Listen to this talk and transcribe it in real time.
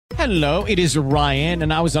Hello, it is Ryan,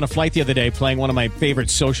 and I was on a flight the other day playing one of my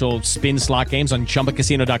favorite social spin slot games on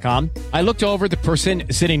ChumbaCasino.com. I looked over at the person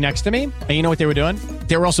sitting next to me, and you know what they were doing?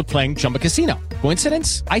 They were also playing Chumba Casino.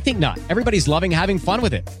 Coincidence? I think not. Everybody's loving having fun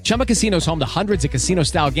with it. Chumba Casino is home to hundreds of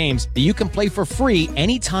casino-style games that you can play for free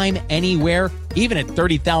anytime, anywhere, even at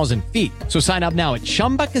 30,000 feet. So sign up now at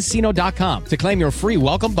ChumbaCasino.com to claim your free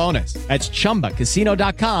welcome bonus. That's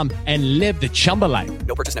ChumbaCasino.com and live the Chumba life.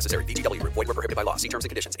 No purchase necessary. VGW. Void where prohibited by law. See terms and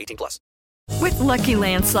conditions. 18+. With Lucky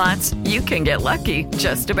Land Slots, you can get lucky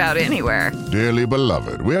just about anywhere. Dearly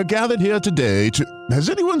beloved, we are gathered here today to... Has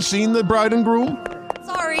anyone seen the bride and groom?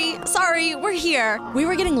 Sorry, we're here. We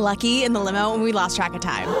were getting lucky in the limo and we lost track of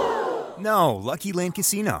time. No, Lucky Land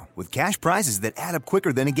Casino, with cash prizes that add up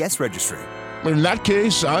quicker than a guest registry. In that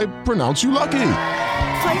case, I pronounce you lucky.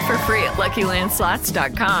 Play for free at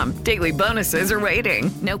LuckyLandSlots.com. Daily bonuses are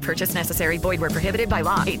waiting. No purchase necessary. Void where prohibited by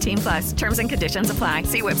law. 18+. Terms and conditions apply.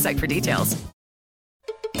 See website for details.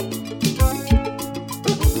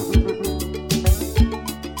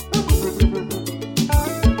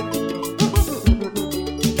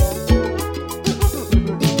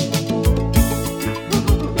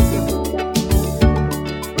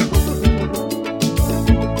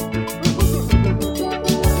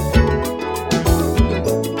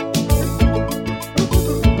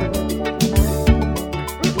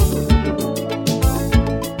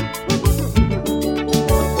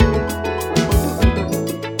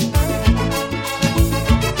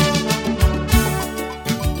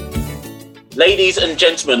 Ladies and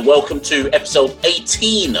gentlemen, welcome to episode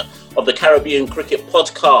 18 of the Caribbean Cricket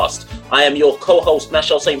Podcast. I am your co-host,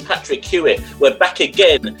 Mashal St. Patrick Hewitt. We're back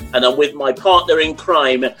again, and I'm with my partner in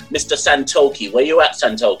crime, Mr. Santoki. Where you at,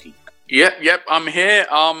 Santoki? Yep, I'm here.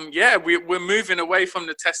 We're moving away from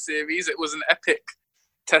the Test series. It was an epic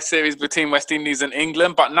Test series between West Indies and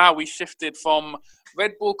England, but now we shifted from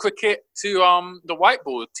red ball cricket to the white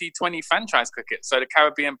ball, T20 franchise cricket. So the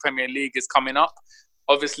Caribbean Premier League is coming up.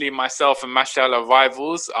 Obviously, myself and Mashal are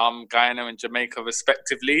rivals, Guyana and Jamaica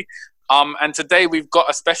respectively. And today we've got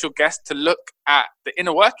a special guest to look at the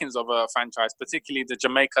inner workings of a franchise, particularly the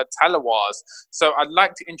Jamaica Tallawahs. So I'd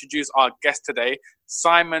like to introduce our guest today,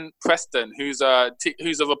 Simon Preston, who's a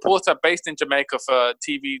reporter based in Jamaica for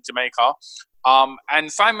TV Jamaica.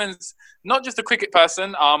 And Simon's not just a cricket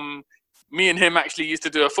person. Me and him actually used to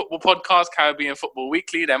do a football podcast, Caribbean Football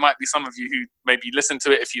Weekly. There might be some of you who maybe listened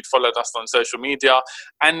to it if you'd followed us on social media.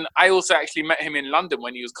 And I also actually met him in London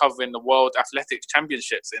when he was covering the World Athletics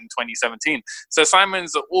Championships in 2017. So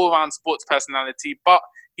Simon's an all-round sports personality, but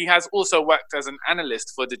he has also worked as an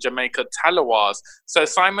analyst for the Jamaica Tallawahs. So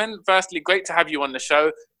Simon, firstly, great to have you on the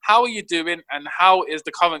show. How are you doing, and how is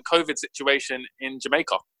the current COVID situation in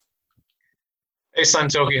Jamaica? Hey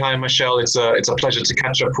Santoki, hi Michelle. It's a pleasure to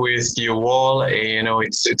catch up with you all.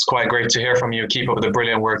 It's quite great to hear from you. Keep up the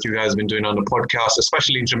brilliant work you guys have been doing on the podcast,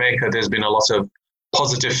 especially in Jamaica. There's been a lot of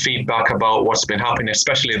positive feedback about what's been happening,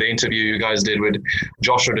 especially the interview you guys did with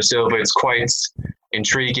Joshua Da Silva. It's quite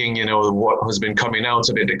intriguing, what has been coming out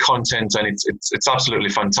of it, the content, and it's absolutely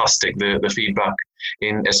fantastic, the feedback,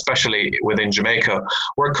 especially within Jamaica.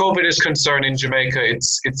 Where COVID is concerned in Jamaica,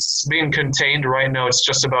 it's being contained right now. It's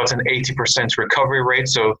just about an 80% recovery rate,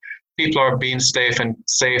 so people are being safe and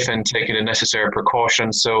taking the necessary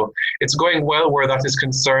precautions. So it's going well where that is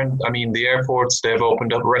concerned. I mean, the airports, they've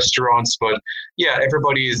opened up restaurants, but yeah,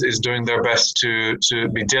 everybody is doing their best to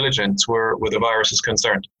be diligent where the virus is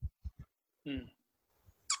concerned.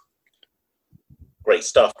 Great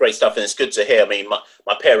stuff, and it's good to hear. I mean,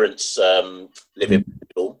 my parents live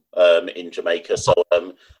in Jamaica, so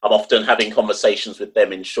I'm often having conversations with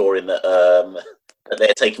them, ensuring that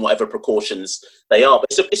they're taking whatever precautions they are.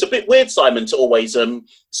 But it's a bit weird, Simon, to always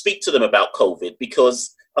speak to them about COVID,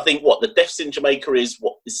 because I think the deaths in Jamaica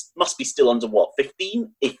must be still under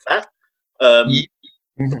 15, if that.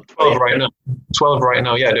 12 right now. 12 right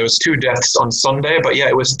now. Yeah, there was 2 deaths on Sunday, but yeah,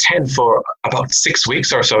 it was 10 for about 6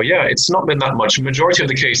 weeks or so. Yeah, it's not been that much. Majority of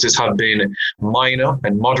the cases have been minor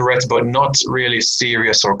and moderate, but not really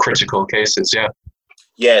serious or critical cases. Yeah.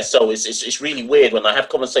 Yeah, so it's really weird when I have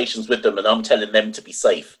conversations with them and I'm telling them to be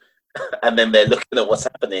safe, and then they're looking at what's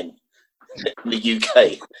happening in the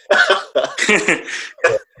UK.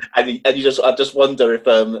 and I just wonder if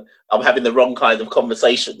I'm having the wrong kind of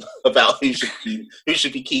conversation about who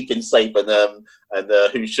should be keeping safe and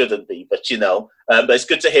who shouldn't be. But but it's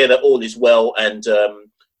good to hear that all is well, and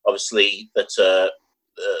obviously that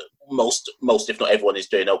most if not everyone is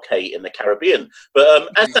doing okay in the Caribbean. But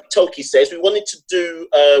as Toki says, we wanted to do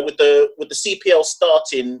with the CPL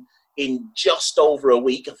starting in just over a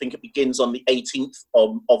week. I think it begins on the 18th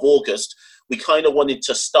of August. We kind of wanted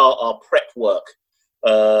to start our prep work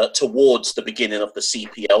towards the beginning of the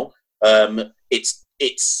CPL. It's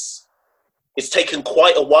taken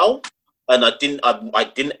quite a while, and I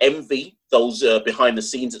didn't envy those behind the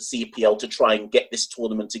scenes at CPL to try and get this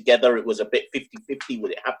tournament together. It was a bit 50-50.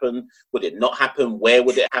 Would it happen? Would it not happen? Where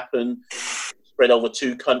would it happen? Spread over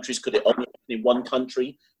 2 countries? Could it only happen in 1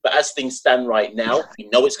 country? But as things stand right now, we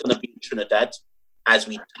know it's going to be in Trinidad. As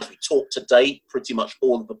we talk today, pretty much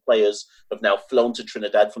all of the players have now flown to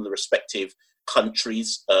Trinidad from the respective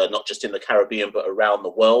countries, not just in the Caribbean, but around the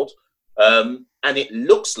world. And it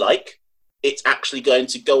looks like it's actually going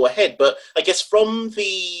to go ahead. But I guess from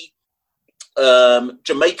the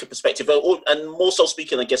Jamaica perspective, and more so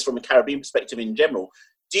speaking, I guess, from a Caribbean perspective in general,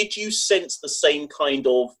 did you sense the same kind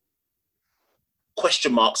of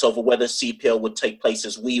question marks over whether CPL would take place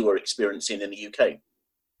as we were experiencing in the UK?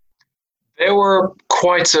 There were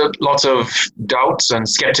quite a lot of doubts and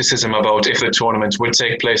skepticism about if the tournament would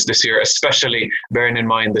take place this year, especially bearing in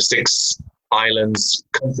mind the 6 islands,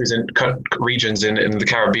 countries and regions in the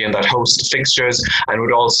Caribbean that host fixtures, and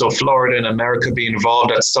would also Florida and America be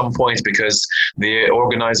involved at some point, because the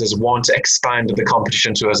organisers want to expand the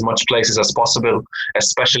competition to as much places as possible,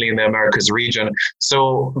 especially in the Americas region.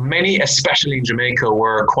 So many, especially in Jamaica,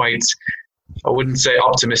 were quite, I wouldn't say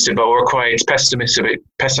optimistic, but we're quite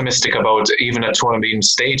pessimistic about even a tournament being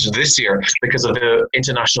staged this year because of the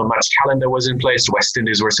international match calendar was in place. West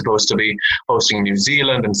Indies were supposed to be hosting New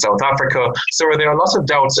Zealand and South Africa. So there are lots of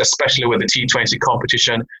doubts, especially with the T20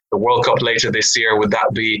 competition, the World Cup later this year. Would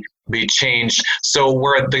that be changed? So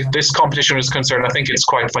where this competition is concerned, I think it's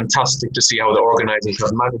quite fantastic to see how the organisers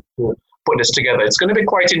have managed to put this together. It's going to be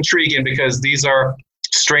quite intriguing because these are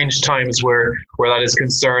strange times where that is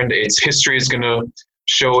concerned. Its history is going to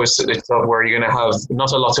show us where you're going to have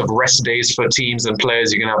not a lot of rest days for teams and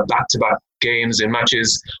players. You're going to have back-to-back games in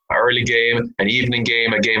matches, an early game, an evening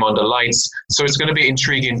game, a game under lights. So it's going to be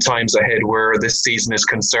intriguing times ahead where this season is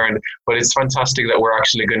concerned. But it's fantastic that we're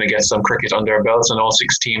actually going to get some cricket under our belts and all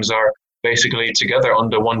 6 teams are basically together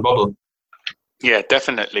under one bubble. Yeah,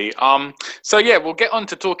 definitely. So yeah, we'll get on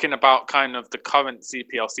to talking about kind of the current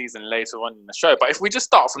CPL season later on in the show. But if we just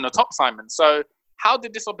start from the top, Simon. So how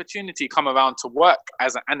did this opportunity come around to work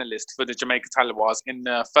as an analyst for the Jamaica Tallawahs in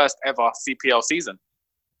the first ever CPL season?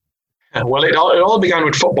 Well, it all began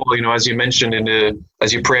with football. You know, as you mentioned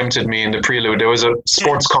as you preempted me in the prelude, there was a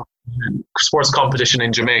sports competition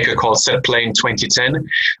in Jamaica called Set Playing 2010,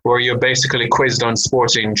 where you're basically quizzed on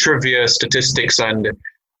sporting trivia, statistics, and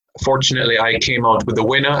fortunately, I came out with the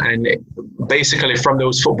winner, and basically from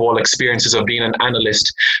those football experiences of being an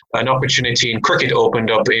analyst, an opportunity in cricket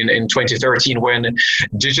opened up in 2013 when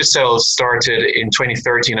Digicel started in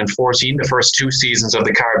 2013 and 14, the first 2 seasons of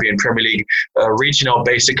the Caribbean Premier League, reaching out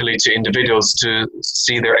basically to individuals to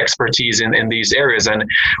see their expertise in these areas. And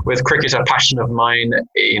with cricket, a passion of mine,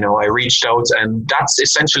 you know, I reached out, and that's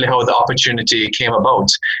essentially how the opportunity came about,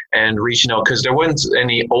 and reaching out, because there weren't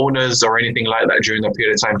any owners or anything like that during that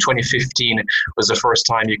period of time. 2015 was the first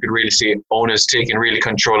time you could really see owners taking really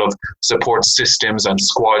control of support systems and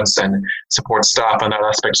squads and support staff and that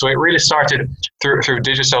aspect. So it really started through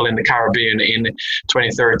Digicel in the Caribbean in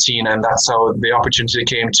 2013, and that's how the opportunity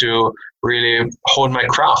came to really hone my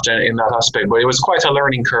craft in that aspect. But it was quite a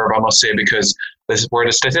learning curve, I must say, because where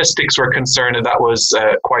the statistics were concerned, and that was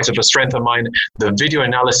quite of a strength of mine. The video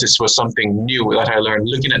analysis was something new that I learned,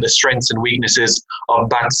 looking at the strengths and weaknesses of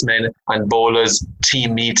batsmen and bowlers,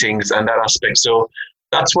 team meetings, and that aspect. So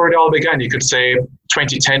that's where it all began. You could say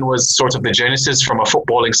 2010 was sort of the genesis from a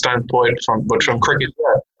footballing standpoint, but from cricket,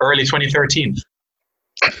 early 2013.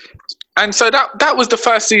 And so that was the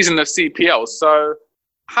first season of CPL. So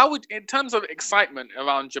how would, in terms of excitement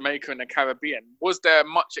around Jamaica and the Caribbean, was there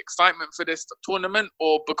much excitement for this tournament,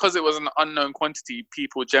 or because it was an unknown quantity,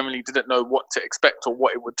 people generally didn't know what to expect or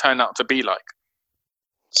what it would turn out to be like?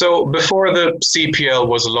 So before the CPL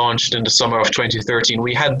was launched in the summer of 2013,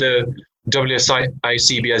 we had the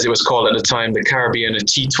WSICB, as it was called at the time, the Caribbean, a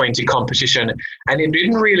T20 competition, and it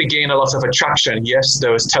didn't really gain a lot of attraction. Yes,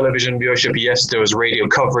 there was television viewership, yes, there was radio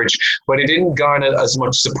coverage, but it didn't garner as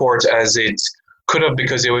much support as it could have,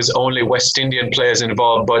 because there was only West Indian players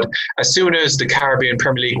involved. But as soon as the Caribbean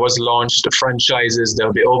Premier League was launched, the franchises,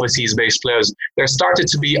 there'll be overseas-based players, there started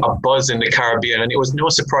to be a buzz in the Caribbean. And it was no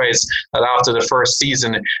surprise that after the first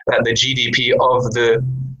season that the GDP of the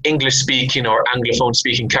English-speaking or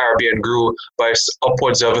Anglophone-speaking Caribbean grew by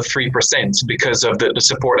upwards of 3% because of the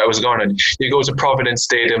support that was garnered. You go to Providence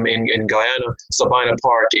Stadium in Guyana, Sabina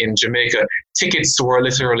Park in Jamaica, tickets were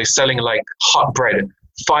literally selling like hot bread,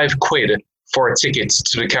 £5 for a ticket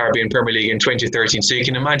to the Caribbean Premier League in 2013. So you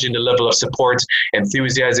can imagine the level of support,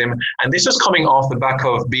 enthusiasm. And this was coming off the back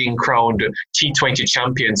of being crowned T20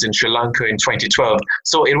 champions in Sri Lanka in 2012.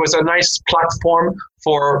 So it was a nice platform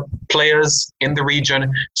for players in the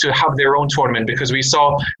region to have their own tournament, because we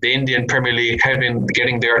saw the Indian Premier League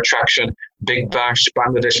getting their attraction, Big Bash,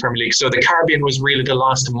 Bangladesh Premier League. So the Caribbean was really the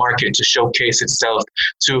last market to showcase itself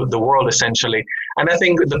to the world, essentially. And I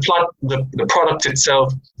think the product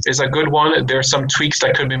itself is a good one. There are some tweaks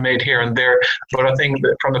that could be made here and there, but I think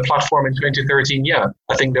that from the platform in 2013,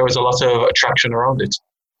 I think there was a lot of attraction around it.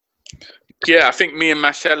 Yeah, I think me and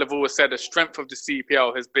Machel have always said the strength of the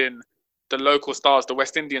CPL has been the local stars. The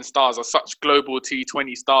West Indian stars are such global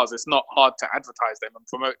T20 stars. It's not hard to advertise them and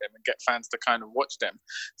promote them and get fans to kind of watch them.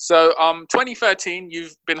 So 2013,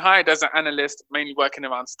 you've been hired as an analyst, mainly working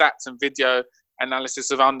around stats and video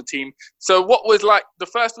analysis around the team. So what was like the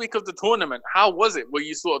first week of the tournament? How was it? Were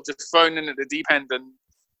you sort of just thrown in at the deep end and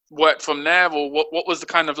worked from there? Or what was the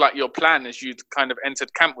kind of like your plan as you'd kind of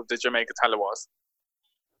entered camp with the Jamaica Tallawahs?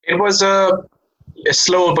 It was a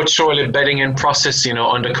slow but surely bedding in process,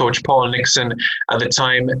 under Coach Paul Nixon at the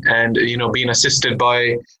time, and, being assisted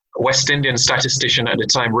by West Indian statistician at the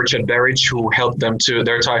time, Richard Berridge, who helped them to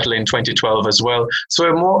their title in 2012 as well. So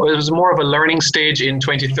it was more of a learning stage in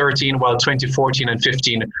 2013, while 2014 and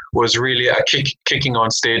 15 was really a kicking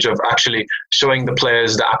on stage of actually showing the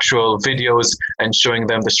players the actual videos and showing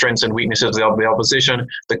them the strengths and weaknesses of the opposition.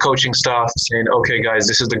 The coaching staff saying, okay, guys,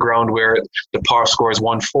 this is the ground where the par score is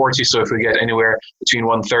 140. So if we get anywhere between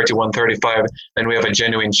 130, 135, then we have a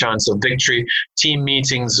genuine chance of victory. Team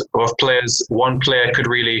meetings of players, one player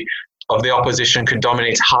of the opposition could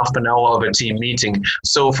dominate half an hour of a team meeting.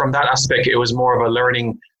 So from that aspect, it was more of a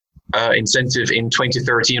learning incentive in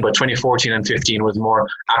 2013, but 2014 and 15 was more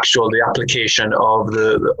the application of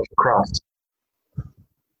the craft.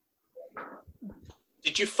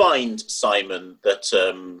 Did you find, Simon, that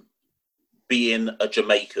being a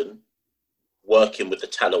Jamaican, working with the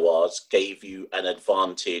Tallawahs, gave you an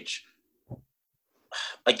advantage?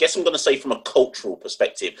 I guess I'm going to say from a cultural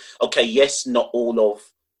perspective. Okay, yes, not all of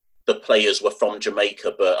the players were from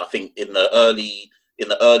Jamaica, but I think in the early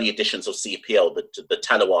editions of CPL, the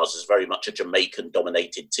Tallawahs is very much a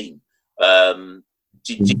Jamaican-dominated team. Do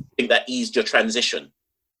you think that eased your transition?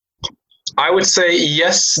 I would say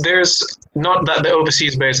yes. There's not that the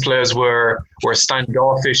overseas-based players were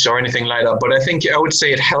standoffish or anything like that, but I would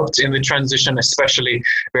say it helped in the transition, especially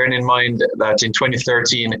bearing in mind that in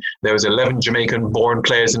 2013 there was 11 Jamaican-born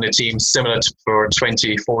players in the team, similar to for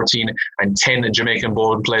 2014, and 10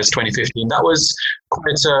 Jamaican-born players 2015. That was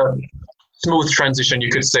quite a smooth transition, you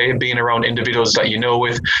could say, being around individuals that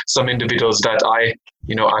with some individuals that I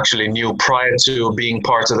actually knew prior to being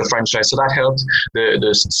part of the franchise. So that helped.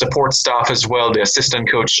 The support staff as well, the assistant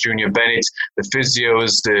coach Junior Bennett, the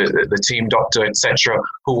physios, the team doctor, etc.,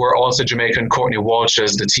 who were also Jamaican. Courtney Walsh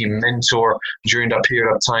as the team mentor during that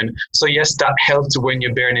period of time. So yes, that helped when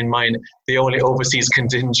you're bearing in mind the only overseas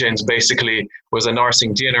contingent basically was a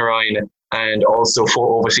Narsingh Dianarine and also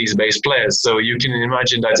 4 overseas-based players. So you can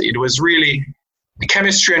imagine that it was really,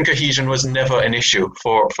 chemistry and cohesion was never an issue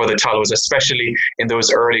for the Tallawahs, especially in those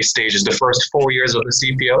early stages. The first 4 years of the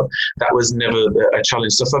CPL, that was never a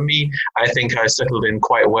challenge. So for me, I think I settled in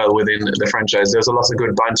quite well within the franchise. There's a lot of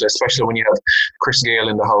good banter, especially when you have Chris Gale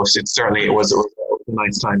in the house. It was a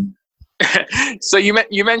nice time. So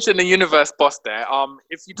you mentioned the universe boss there.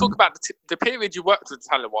 If you talk about the period you worked with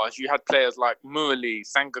Tallawahs, you had players like Murali,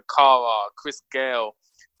 Sangakkara, Chris Gale,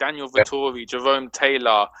 Daniel Vittori, Jerome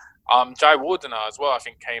Taylor, Jai Wardena as well, I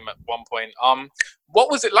think, came at one point.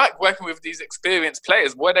 What was it like working with these experienced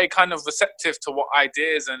players? Were they kind of receptive to what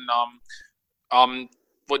ideas and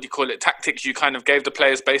tactics you kind of gave the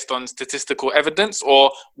players based on statistical evidence?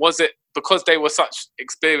 Or was it because they were such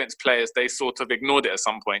experienced players, they sort of ignored it at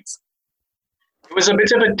some points? It was a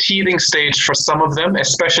bit of a teething stage for some of them,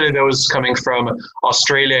 especially those coming from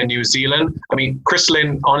Australia and New Zealand. I mean, Chris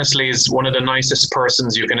Lynn, honestly, is one of the nicest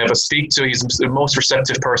persons you can ever speak to. He's the most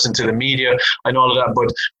receptive person to the media and all of that.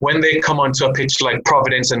 But when they come onto a pitch like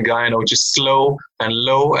Providence and Guyana, which is slow and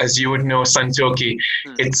low, as you would know, Santoki,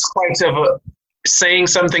 it's quite of a... saying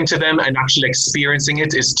something to them and actually experiencing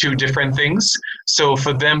it is two different things. So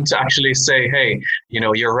for them to actually say, hey,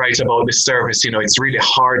 you're right about this service, it's really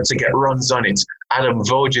hard to get runs on it. Adam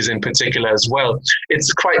Voges in particular as well.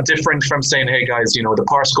 It's quite different from saying, hey guys, the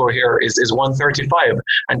par score here is 135.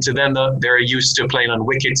 And to them, they're used to playing on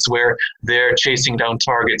wickets where they're chasing down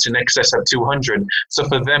targets in excess of 200. So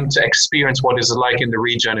for them to experience what it's like in the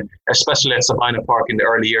region, especially at Sabina Park in the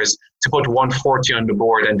early years, to put 140 on the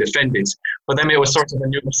board and defend it, for them it was sort of a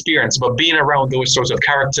new experience. But being around those sorts of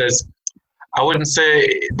characters, I wouldn't say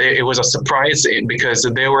it was a surprise because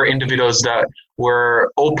they were individuals that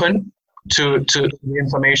were open to the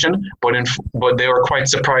information, but they were quite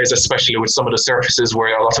surprised, especially with some of the surfaces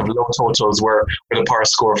where a lot of low totals were the par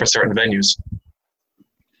score for certain venues.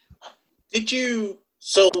 Did you,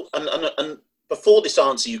 and before this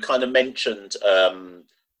answer, you kind of mentioned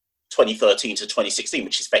 2013 to 2016,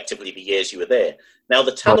 which is effectively the years you were there. Now,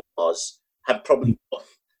 the Tallawahs have probably,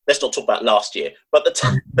 let's not talk about last year, but the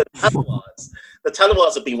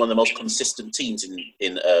Tallawahs have been one of the most consistent teams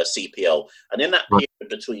in CPL. And in that period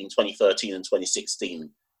between 2013 and 2016,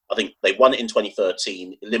 I think they won it in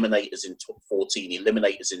 2013, eliminators in 14,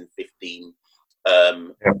 eliminators in 15,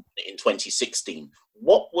 in 2016.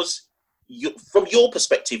 What was, from your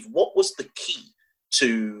perspective, what was the key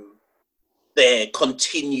to their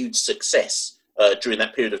continued success during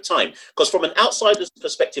that period of time? Because from an outsider's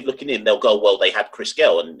perspective looking in, they'll go, well, they had Chris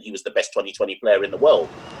Gale and he was the best 2020 player in the world.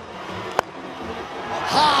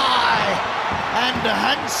 High and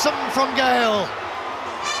handsome from Gale.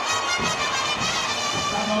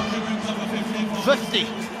 50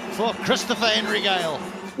 for Christopher Henry Gale.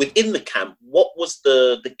 Within the camp, what was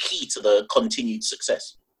the key to the continued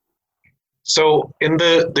success? So in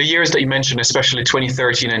the years that you mentioned, especially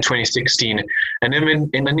 2013 and 2016, an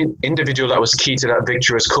individual that was key to that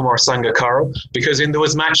victory was Kumar Sangakkara, because in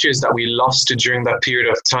those matches that we lost during that period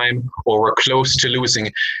of time or were close to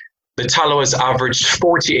losing, the Tallawahs averaged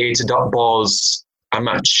 48 dot balls a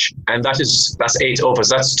match, and that's 8 overs.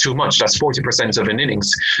 That's too much. That's 40% of an innings.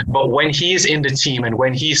 But when he's in the team and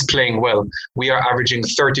when he's playing well, we are averaging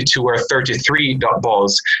 32 or 33 dot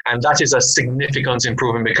balls, and that is a significant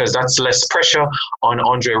improvement because that's less pressure on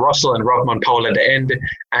Andre Russell and Rovman Powell at the end,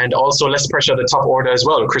 and also less pressure at the top order as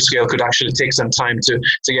well. Chris Gale could actually take some time to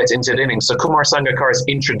get into the innings. So Kumar Sangakkara's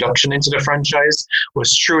introduction into the franchise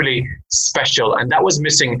was truly special, and that was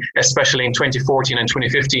missing, especially in 2014 and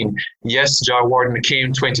 2015. Yes, Jar Warden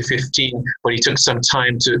came 2015, but he took some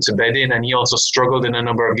time to bed in, and he also struggled in a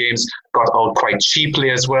number of games, got out quite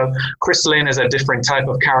cheaply as well. Chris Lane is a different type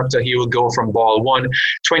of character. He will go from ball one.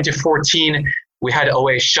 2014, we had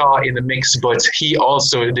Owe Shah in the mix, but he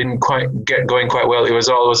also didn't quite get going quite well. It was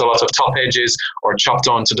always a lot of top edges or chopped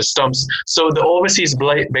onto the stumps. So the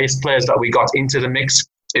overseas-based players that we got into the mix,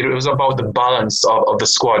 it was about the balance of the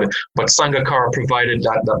squad, but Sangakkara provided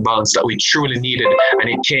that balance that we truly needed, and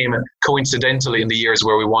it came coincidentally in the years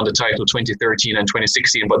where we won the title, 2013 and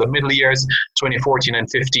 2016. But the middle years, 2014 and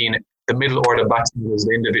 15, the middle order batting was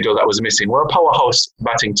the individual that was missing. We're a powerhouse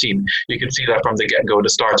batting team. You can see that from the get-go, the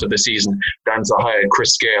start of the season. Dan Zahaya,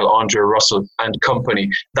 Chris Gale, Andre Russell and company.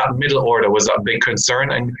 That middle order was a big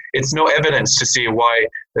concern, and it's no evidence to see why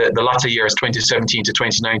the latter years, 2017 to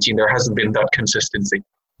 2019, there hasn't been that consistency.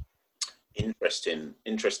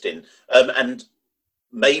 Interesting. And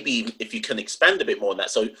maybe if you can expand a bit more on that.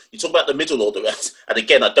 So you talk about the middle order, and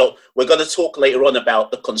again, we're going to talk later on about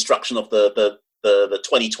the construction of the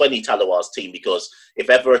 2020 Tallawahs team, because if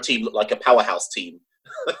ever a team looked like a powerhouse team,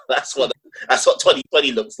 that's what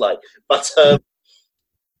 2020 looks like. But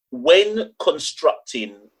when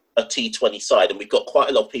constructing a T20 side, and we've got quite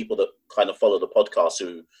a lot of people that kind of follow the podcast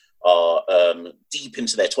who are deep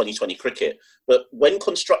into their 2020 cricket, but when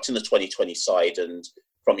constructing the 2020 side, and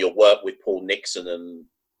from your work with Paul Nixon and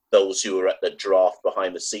those who were at the draft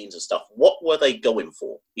behind the scenes and stuff, what were they going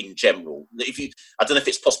for in general? I don't know if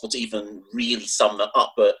it's possible to even really sum that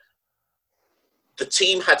up, but the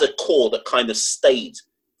team had a core that kind of stayed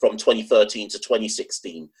from 2013 to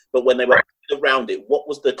 2016. But when they were around it, what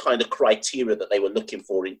was the kind of criteria that they were looking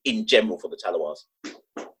for in general for the Tallawahs?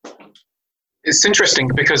 It's interesting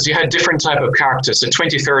because you had different type of characters. So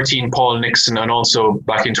 2013, Paul Nixon, and also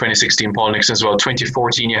back in 2016, Paul Nixon as well.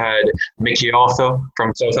 2014, you had Mickey Arthur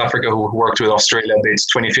from South Africa, who worked with Australia a bit.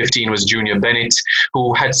 2015 was Junior Bennett,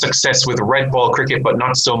 who had success with red ball cricket, but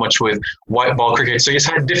not so much with white ball cricket. So you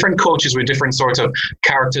had different coaches with different sorts of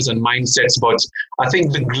characters and mindsets. But I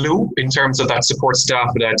think the glue in terms of that support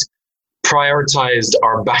staff that prioritized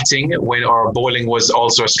our batting when our bowling was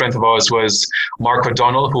also a strength of ours was Mark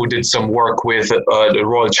O'Donnell, who did some work with the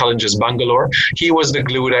Royal Challengers Bangalore. He was the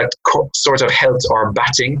glue that sort of helped our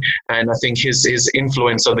batting, and I think his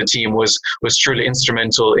influence on the team was truly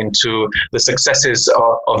instrumental into the successes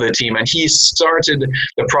of the team, and he started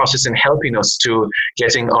the process in helping us to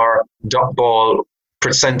getting our dot ball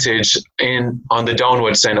percentage on the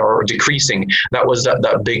downwards end or decreasing. That was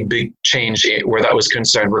that big change where that was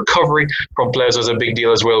concerned. Recovery from players was a big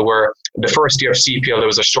deal as well, where the first year of CPL there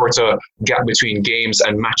was a shorter gap between games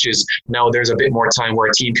and matches. Now there's a bit more time where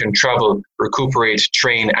a team can travel, recuperate,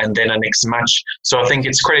 train, and then a next match. So I think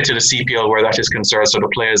it's credit to the CPL where that is concerned, so the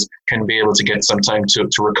players can be able to get some time to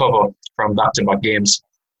recover from back-to-back games.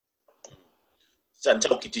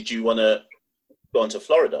 Santoki, did you want to go on to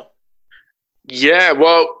Florida? Yeah,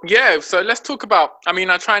 well, yeah. So let's talk about. I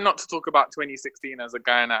mean, I try not to talk about 2016 as a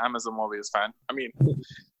guy and an Amazon Warriors fan. I mean,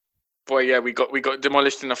 boy, yeah, we got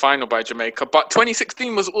demolished in the final by Jamaica. But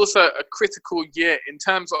 2016 was also a critical year in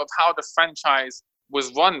terms of how the franchise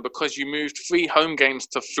was run, because you moved 3 home games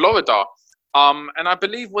to Florida. And I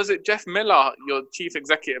believe, was it Jeff Miller, your chief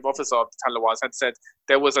executive officer of the Tallawahs, had said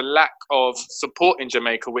there was a lack of support in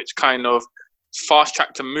Jamaica, which kind of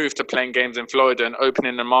fast-tracked a move to playing games in Florida and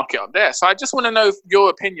opening the market up there. So I just want to know your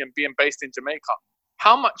opinion, being based in Jamaica.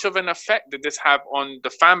 How much of an effect did this have on the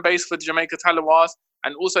fan base for the Jamaica Tallawahs,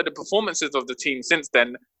 and also the performances of the team since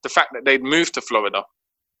then, the fact that they'd moved to Florida?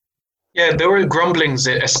 Yeah, there were grumblings,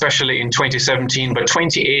 especially in 2017, but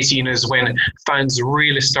 2018 is when fans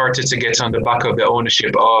really started to get on the back of the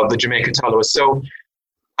ownership of the Jamaica Tallawahs. So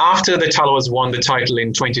after the Tallawahs won the title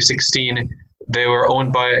in 2016, they were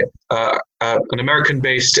owned by an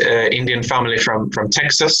American-based Indian family from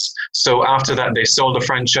Texas. So after that, they sold the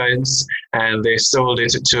franchise and they sold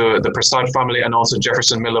it to the Prasad family, and also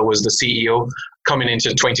Jefferson Miller was the CEO coming into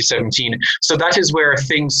 2017. So that is where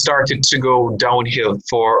things started to go downhill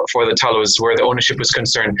for the Tallawahs, where the ownership was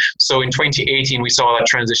concerned. So in 2018, we saw that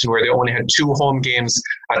transition where they only had 2 home games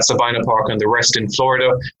at Sabina Park and the rest in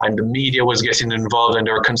Florida, and the media was getting involved, and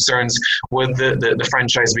there were concerns with the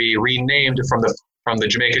franchise be renamed from the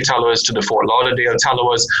Jamaica Tallawahs to the Fort Lauderdale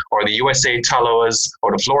Tallawahs, or the USA Tallawahs,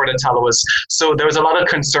 or the Florida Tallawahs. So there was a lot of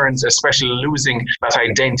concerns, especially losing that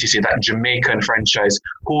identity, that Jamaican franchise.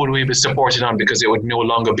 Who would we be supported on, because it would no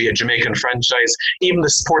longer be a Jamaican franchise? Even the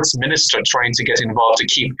sports minister trying to get involved to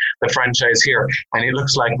keep the franchise here. And it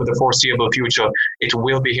looks like with the foreseeable future, it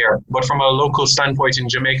will be here. But from a local standpoint in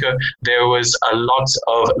Jamaica, there was a lot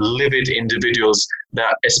of livid individuals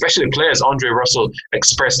that, especially players. Andre Russell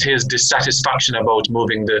expressed his dissatisfaction about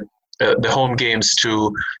moving the home games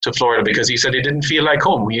to Florida, because he said it didn't feel like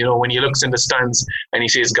home. You know, when he looks in the stands and he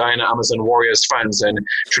sees Guyana Amazon Warriors fans and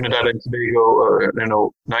Trinidad and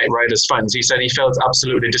Tobago, Knight Riders fans, he said he felt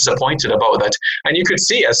absolutely disappointed about that. And you could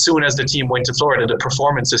see as soon as the team went to Florida, the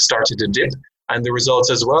performances started to dip, and the results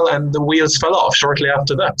as well, and the wheels fell off shortly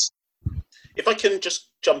after that. If I can just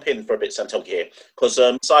jump in for a bit, Santoki, here, because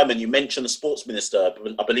Simon, you mentioned the sports minister.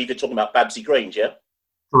 I believe you're talking about Babsy Grange, yeah?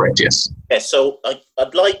 Correct, yes. Yeah, so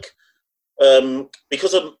I'd like,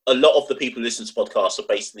 because a lot of the people who listen to podcasts are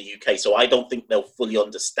based in the UK, so I don't think they'll fully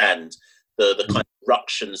understand the kind of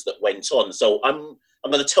ructions that went on. So I'm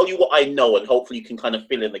going to tell you what I know, and hopefully you can kind of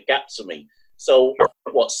fill in the gaps for me. So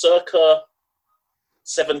circa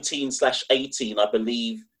 17/18, I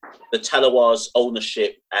believe the Tallawahs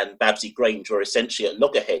ownership and Babsy Grange were essentially at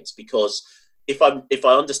loggerheads, because if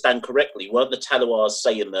I understand correctly, weren't the Tallawahs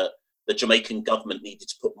saying that the Jamaican government needed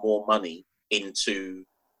to put more money into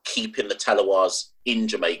keeping the Tallawahs in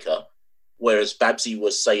Jamaica, whereas Babsy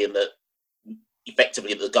was saying that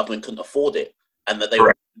effectively the government couldn't afford it, and that they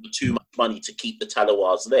were too much money to keep the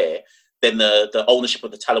Tallawahs there? Then the ownership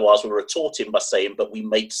of the Tallawahs were retorting by saying, but we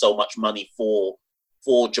make so much money for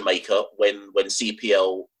Jamaica when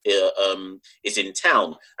CPL is in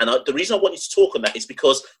town. And the reason I wanted to talk on that is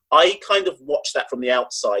because I kind of watched that from the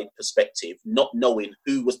outside perspective, not knowing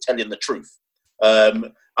who was telling the truth.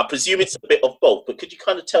 I presume it's a bit of both, but could you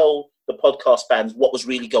kind of tell the podcast fans what was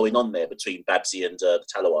really going on there between Babsy and the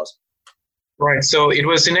Tallawahs? Right, so it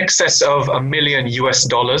was in excess of $1 million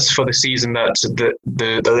for the season that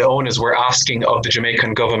the owners were asking of the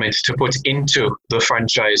Jamaican government to put into the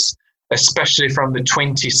franchise, especially from the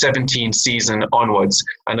 2017 season onwards.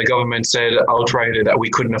 And the government said outright that we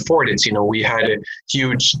couldn't afford it. You know, we had a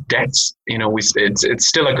huge debt. You know, it's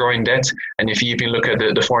still a growing debt. And if you even look at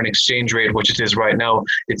the foreign exchange rate, which it is right now,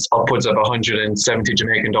 it's upwards of 170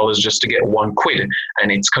 Jamaican dollars just to get £1.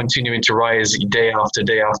 And it's continuing to rise day after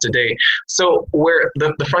day after day. So where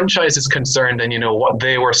the franchise is concerned, and, you know, what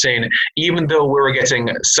they were saying, even though we were getting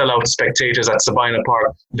sellout spectators at Sabina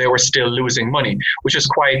Park, they were still losing money, which is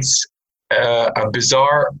quite a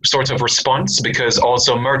bizarre sort of response, because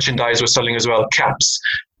also merchandise was selling as well, caps,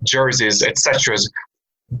 jerseys, etc.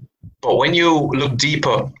 But when you look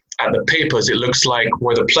deeper at the papers, it looks like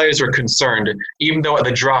where the players are concerned, even though at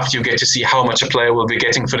the draft you get to see how much a player will be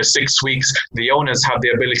getting for the 6 weeks, the owners have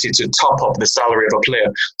the ability to top up the salary of a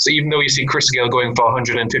player. So even though you see Chris Gayle going for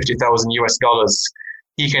 $150,000,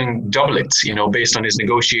 he can double it, based on his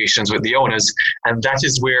negotiations with the owners. And that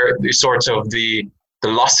is where the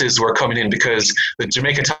losses were coming in, because the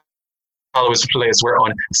Jamaica Tallawahs players were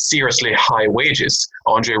on seriously high wages.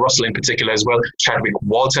 Andre Russell in particular as well, Chadwick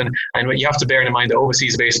Walton. And what you have to bear in mind, the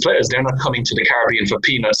overseas-based players, they're not coming to the Caribbean for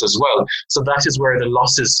peanuts as well. So that is where the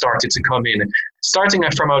losses started to come in. Starting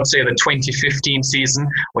from, I would say, the 2015 season,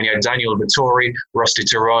 when you had Daniel Vittori, Rusty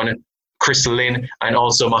Turan, Chris Lynn, and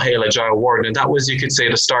also Mahela Jaya Warden. And that was, you could say,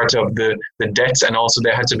 the start of the debts. And also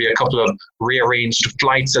there had to be a couple of rearranged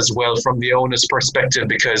flights as well from the owner's perspective,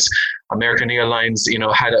 because American Airlines,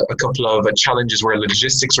 had a couple of challenges where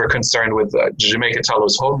logistics were concerned with Jamaica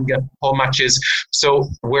Tallawahs home matches. So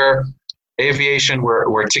where aviation,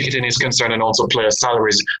 where ticketing is concerned, and also player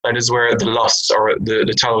salaries, that is where the loss, or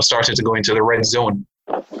the Tallawahs started to go into the red zone.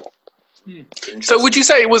 So would you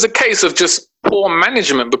say it was a case of just poor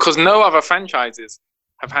management, because no other franchises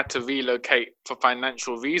have had to relocate for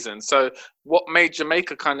financial reasons? So what made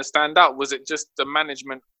Jamaica kind of stand out? Was it just the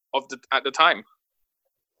management at the time?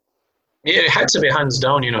 Yeah, it had to be hands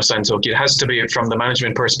down, Santoki. It has to be from the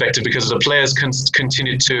management perspective, because the players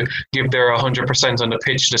continued to give their 100% on the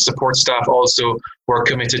pitch. The support staff also were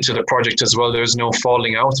committed to the project as well. There was no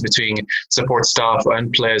falling out between support staff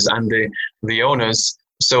and players and the owners.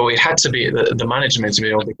 So it had to be the management,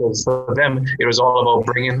 because for them, it was all about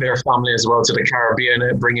bringing their family as well to the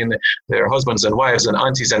Caribbean, bringing their husbands and wives and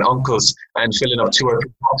aunties and uncles, and filling up 2 or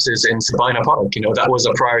 3 boxes in Sabina Park. That was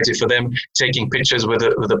a priority for them, taking pictures with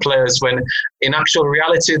the players, when in actual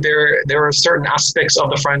reality, there are certain aspects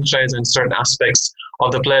of the franchise and certain aspects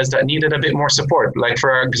of the players that needed a bit more support. Like,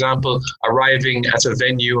 for example, arriving at a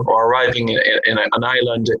venue or arriving in an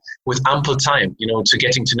island with ample time, to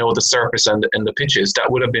getting to know the surface and the pitches.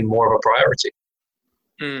 That would have been more of a priority.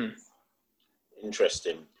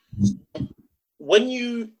 Interesting.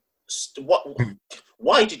 When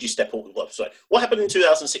why did you step up? What happened in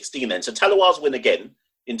 2016 then? So Tallawahs win again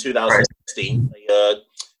in 2016. Right. They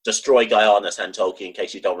destroy Guyana, Santoki, in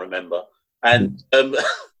case you don't remember. And and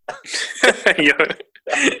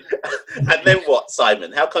then what,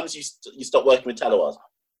 Simon? How comes you stopped working with Tallawahs?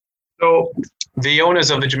 So the owners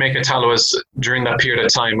of the Jamaica Tallawahs during that period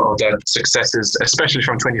of time of that successes, especially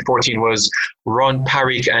from 2014, was Ron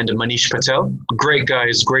Parikh and Manish Patel. Great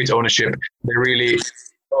guys, great ownership. They really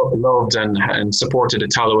loved and supported the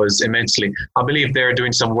Tallawahs immensely. I believe they're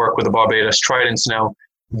doing some work with the Barbados Tridents now.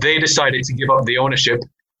 They decided to give up the ownership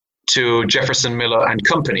to Jefferson Miller and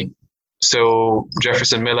Company. So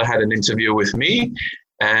Jefferson Miller had an interview with me,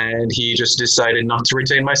 and he just decided not to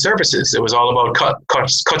retain my services. It was all about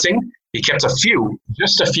cutting. He kept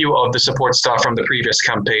just a few of the support staff from the previous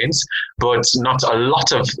campaigns, but not a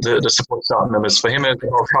lot of the support staff members. For him, it was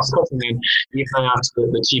about cost-cutting. He asked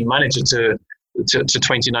the team manager to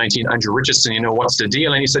 2019, Andrew Richardson, what's the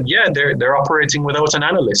deal? And he said, yeah, they're operating without an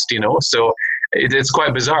analyst, so it's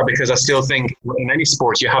quite bizarre, because I still think in any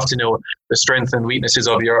sport you have to know the strengths and weaknesses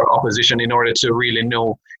of your opposition in order to really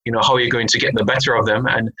know, how you're going to get the better of them.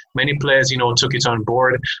 And many players, took it on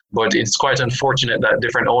board, but it's quite unfortunate that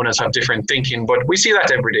different owners have different thinking. But we see that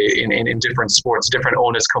every day in different sports. Different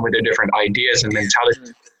owners come with their different ideas and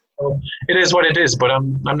mentalities. So it is what it is, but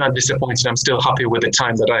I'm not disappointed. I'm still happy with the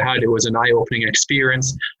time that I had. It was an eye-opening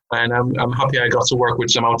experience, and I'm happy I got to work with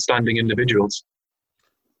some outstanding individuals.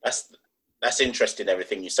 That's interesting,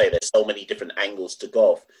 everything you say. There's so many different angles to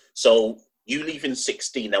go off. So you leave in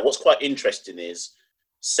 16. Now, what's quite interesting is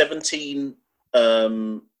 17,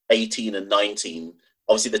 18 and 19.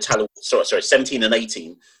 Obviously, 17 and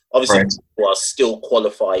 18. Obviously, right. Are still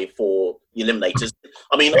qualify for the eliminators.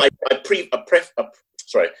 I mean, I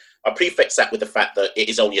prefix that with the fact that it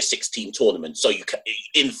is only a 16 tournament. So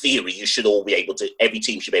in theory, every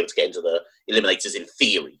team should be able to get into the eliminators in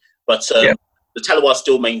theory. But the Tallawahs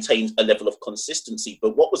still maintains a level of consistency.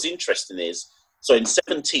 But what was interesting is, so in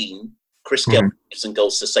 17, Chris Gayle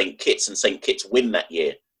goes to St. Kitts, and St. Kitts win that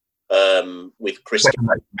year with Chris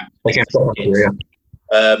Gayle.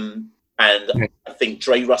 And I think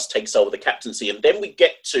Dre Russ takes over the captaincy. And then we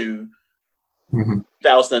get to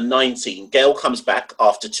 2019. Gayle comes back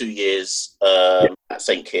after 2 years at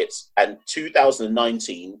St. Kitts, and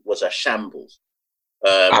 2019 was a shambles.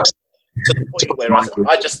 To the point where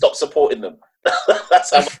I just stopped supporting them.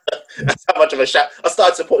 That's how much of a shambles. I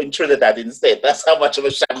started supporting Trinidad instead. That's how much of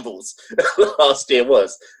a shambles last year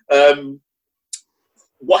was.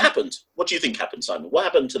 What happened? What do you think happened, Simon? What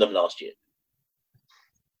happened to them last year?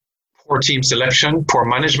 poor team selection, poor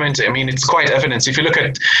management. I mean, it's quite evident. If you look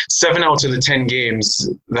at 7 out of the 10 games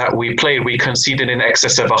that we played, we conceded in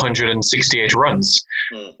excess of 168 runs.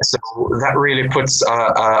 So that really puts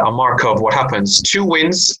a mark of what happens. 2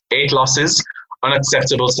 wins, 8 losses,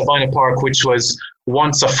 unacceptable. Savannah Park, which was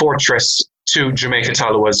once a fortress to Jamaica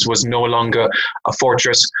Tallawahs, was no longer a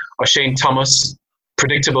fortress. O'Shane Thomas,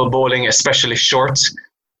 predictable bowling, especially short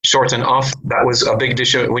and off. That was a big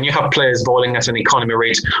issue. When you have players bowling at an economy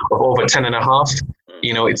rate of over 10.5,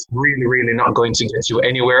 it's really, really not going to get you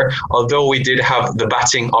anywhere. Although we did have the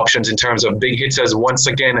batting options in terms of big hitters, once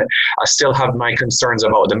again, I still have my concerns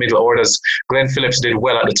about the middle orders. Glenn Phillips did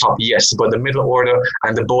well at the top, yes, but the middle order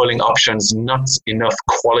and the bowling options, not enough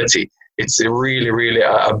quality. It's really, really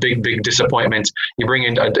a big, big disappointment. You bring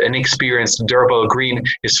in an experienced Durable Green,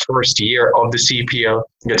 his first year of the CPL,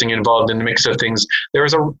 getting involved in the mix of things. There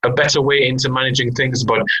was a better way into managing things,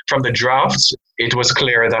 but from the drafts, it was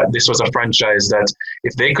clear that this was a franchise that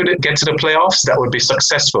if they could get to the playoffs, that would be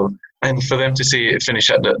successful. And for them to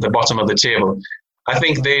finish at the bottom of the table, I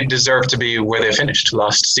think they deserve to be where they finished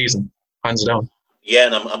last season, hands down. Yeah,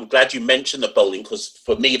 and I'm glad you mentioned the bowling, because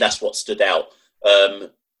for me, that's what stood out.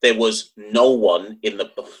 There was no one in the...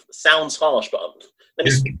 Sounds harsh, but let me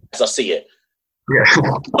see as I see it. Yeah.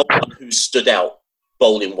 No one who stood out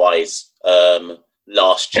bowling-wise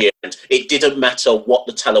last year. And it didn't matter what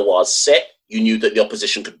the Tallawahs set. You knew that the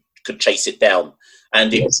opposition could chase it down.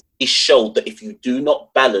 And it showed that if you do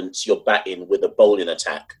not balance your batting with a bowling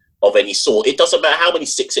attack of any sort, it doesn't matter how many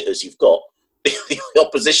 6-hitters you've got, the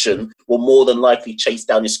opposition will more than likely chase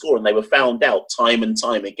down your score. And they were found out time and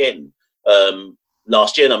time again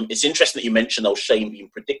last year. And it's interesting that you mentioned O'Shane being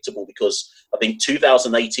predictable, because I think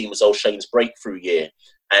 2018 was O'Shane's breakthrough year.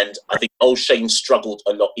 And I think O'Shane struggled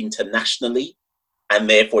a lot internationally, and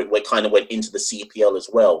therefore it kind of went into the CPL as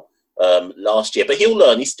well last year. But he'll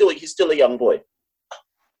learn. He's still a young boy.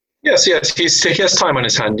 Yes, he has time on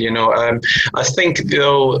his hand. I think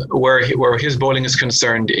though where his bowling is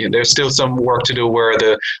concerned, there's still some work to do where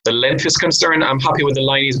the length is concerned. I'm happy with the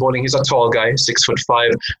line he's bowling. He's a tall guy,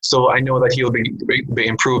 6'5", so I know that he'll be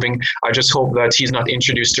improving. I just hope that he's not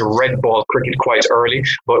introduced to red ball cricket quite early.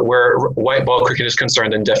 But where white ball cricket is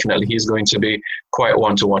concerned, then definitely he's going to be quite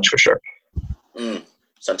one to watch for sure.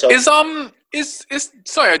 Is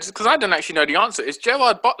sorry, because I don't actually know the answer. Is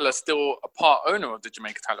Gerard Butler still a part owner of the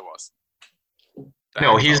Jamaica Tallawahs?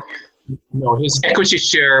 No, his equity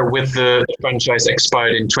share with the franchise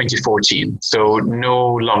expired in 2014. So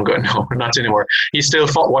no longer, no, not anymore. He still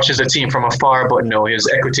watches the team from afar, but no, his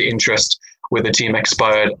equity interest with the team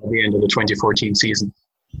expired at the end of the 2014 season.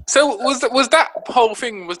 So was that whole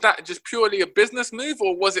thing, was that just purely a business move,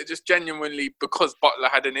 or was it just genuinely because Butler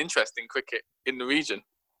had an interest in cricket in the region?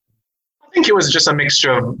 I think it was just a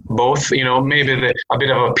mixture of both, maybe a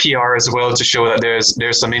bit of a PR as well to show that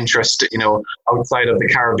there's some interest, outside of the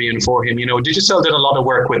Caribbean for him. Digicel did a lot of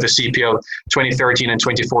work with the CPL 2013 and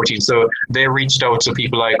 2014. So they reached out to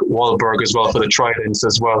people like Wahlberg as well for the Tridents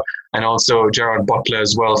as well, and also Gerard Butler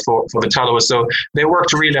as well for the Tallawahs. So they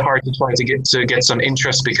worked really hard to try to get some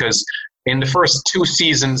interest, because in the first 2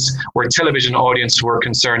 seasons where television audience were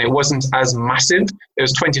concerned, it wasn't as massive. It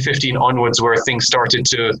was 2015 onwards where things started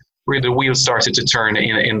to... the wheels started to turn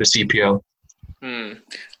in the CPL.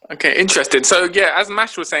 Okay, interesting. So, yeah, as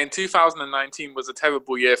Mash was saying, 2019 was a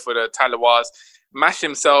terrible year for the Tallawahs. Mash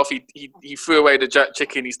himself, he threw away the jerk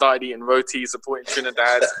chicken. He started eating roti, supporting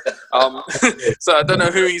Trinidad. So I don't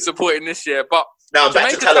know who he's supporting this year. But now I'm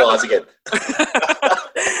back to Tallawahs again.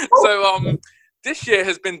 So this year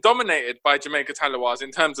has been dominated by Jamaica Tallawahs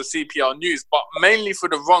in terms of CPL news, but mainly for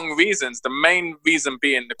the wrong reasons. The main reason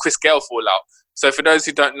being the Chris Gale fallout. So for those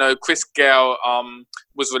who don't know, Chris Gale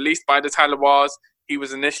was released by the Tallawahs. He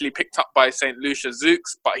was initially picked up by St. Lucia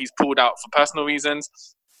Zooks, but he's pulled out for personal reasons.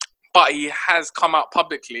 But he has come out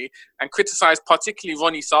publicly and criticised particularly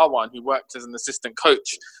Ronnie Sarwan, who worked as an assistant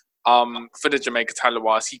coach for the Jamaica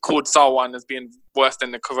Tallawahs. He called Sarwan as being worse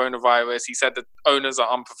than the coronavirus. He said that owners are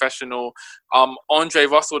unprofessional. Andre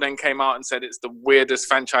Russell then came out and said it's the weirdest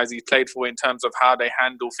franchise he's played for in terms of how they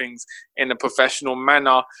handle things in a professional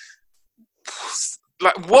manner.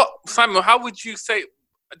 Like what, Samuel, how would you say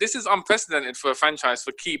this is unprecedented for a franchise,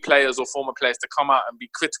 for key players or former players to come out and be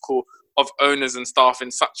critical of owners and staff in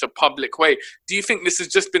such a public way? Do you think this has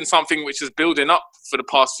just been something which is building up for the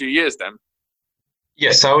past few years then?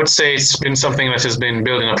 Yes, I would say it's been something that has been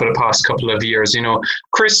building up for the past couple of years.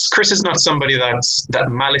 Chris is not somebody that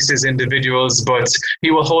malices individuals, but he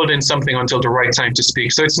will hold in something until the right time to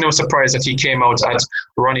speak. So it's no surprise that he came out at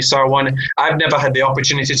Ronnie Sarwan. I've never had the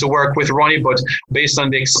opportunity to work with Ronnie, but based on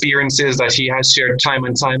the experiences that he has shared time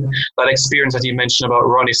and time, that experience that he mentioned about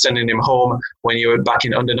Ronnie sending him home when you were back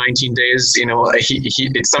in under 19 days,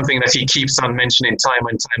 it's something that he keeps on mentioning time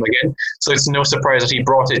and time again. So it's no surprise that he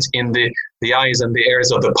brought it in the eyes and the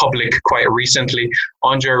ears of the public quite recently.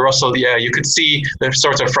 Andre Russell, you could see the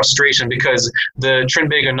sort of frustration because the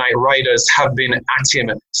Trinbago Knight Riders have been at him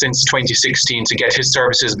since 2016 to get his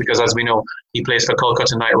services because, as we know, he plays for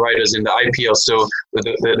Kolkata Knight Riders in the IPL, so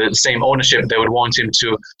the same ownership, they would want him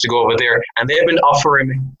to go over there. And they've been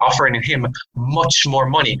offering him much more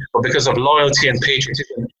money, but because of loyalty and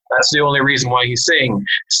patriotism, that's the only reason why he's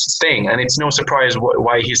staying. And it's no surprise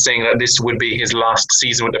why he's saying that this would be his last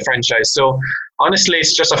season with the franchise. So honestly,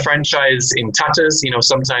 it's just a franchise in tatters.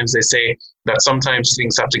 Sometimes they say that sometimes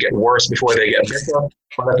things have to get worse before they get better.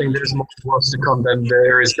 But I think there's much worse to come than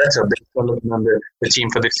there is better based on looking on the team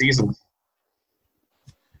for this season.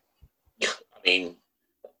 I mean,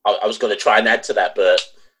 I was going to try and add to that, but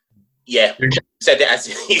yeah, you said it as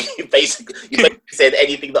you basically said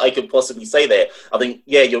anything that I could possibly say there. I think,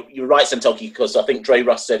 yeah, you're right, Santoki, because I think Dre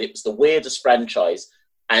Russ said it was the weirdest franchise.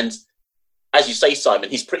 And as you say,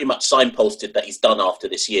 Simon, he's pretty much signposted that he's done after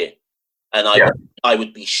this year. And I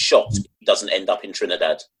would be shocked if he doesn't end up in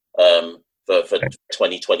Trinidad for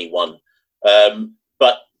 2021.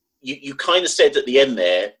 But you kind of said at the end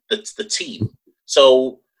there, that's the team.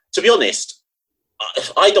 So, to be honest,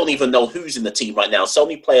 I don't even know who's in the team right now. So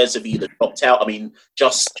many players have either dropped out. I mean,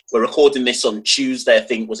 we're recording this on Tuesday, I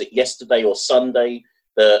think, was it yesterday or Sunday,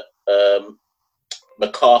 that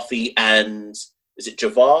McCarthy and, is it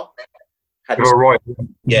Javar?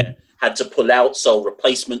 Had to pull out, so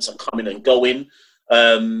replacements are coming and going.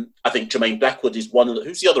 I think Jermaine Blackwood is one of the...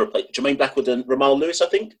 Who's the other replacement? Jermaine Blackwood and Ramal Lewis, I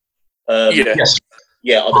think? Yes.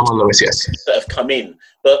 Yeah, Ramal Lewis, yes. That have come in.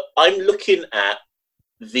 But I'm looking at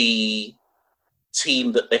the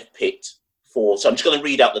team that they've picked for... So I'm just going to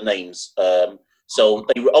read out the names. So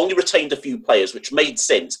they only retained a few players, which made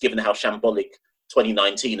sense given how shambolic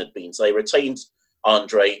 2019 had been. So they retained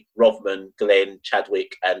Andre, Rovman, Glenn,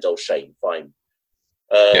 Chadwick, and O'Shane. Fine.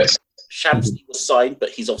 Yes. Shamsi was signed, but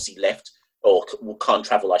he's obviously left, or can't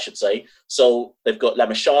travel, I should say. So they've got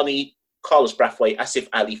Lamashani, Carlos Brathwaite, Asif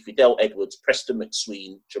Ali, Fidel Edwards, Preston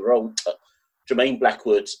McSween, Jermaine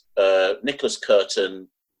Blackwood, Nicholas Curtin,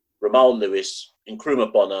 Ramal Lewis,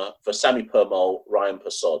 Nkrumah Bonner, for Sami Permol, Ryan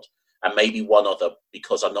Persaud, and maybe one other,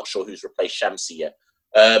 because I'm not sure who's replaced Shamsi yet.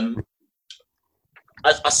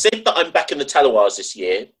 I said that I'm back in the Tallawahs this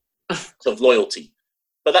year of loyalty,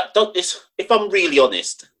 but if I'm really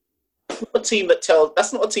honest, that's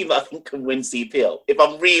not a team that I think can win CPL. If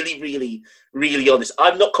I'm really, really, really honest,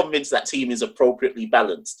 I'm not convinced that team is appropriately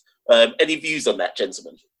balanced. Any views on that,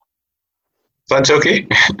 gentlemen? That's okay.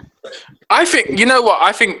 I think, you know what?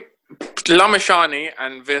 I think Lamashani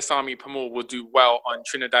and Veersamy Permaul will do well on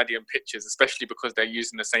Trinidadian pitches, especially because they're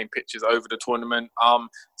using the same pitches over the tournament.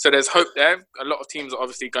 So there's hope there. A lot of teams are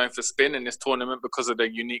obviously going for spin in this tournament because of the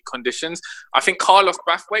unique conditions. I think Carlos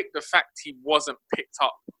Brathwaite, the fact he wasn't picked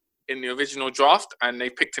up in the original draft and they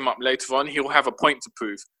picked him up later on, he'll have a point to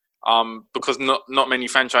prove. Because not many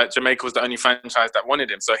franchise, Jamaica was the only franchise that wanted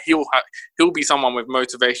him, so he'll be someone with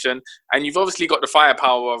motivation. And you've obviously got the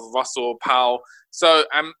firepower of Russell, Powell, so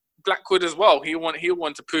Blackwood as well. He'll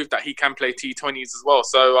want to prove that he can play T20s as well.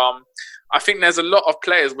 So I think there's a lot of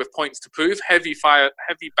players with points to prove. Heavy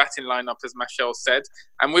batting lineup, as Michelle said,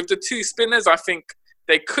 and with the two spinners, I think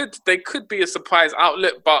they could be a surprise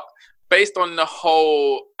outlet, but based on the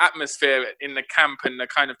whole atmosphere in the camp and the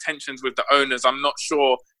kind of tensions with the owners, I'm not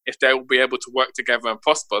sure if they will be able to work together and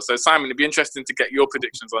prosper. So, Simon, it'd be interesting to get your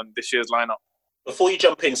predictions on this year's lineup. Before you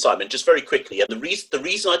jump in, Simon, just very quickly, and the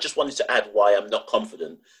reason I just wanted to add why I'm not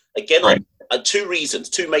confident, again, right. Two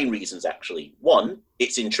main reasons, actually. One,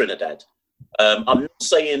 it's in Trinidad. I'm not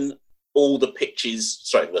saying all the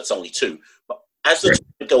pitches, that's only two, but as the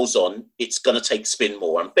tournament goes on, it's going to take spin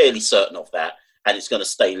more. I'm fairly certain of that, and it's going to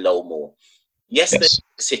stay low more. Yes, there's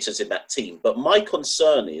hitters in that team, but my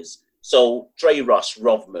concern is, so Dre Russ,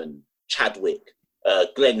 Rovman, Chadwick,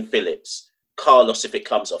 Glenn Phillips, Carlos, if it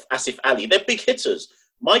comes off, Asif Ali, they're big hitters.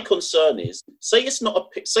 My concern is, say it's not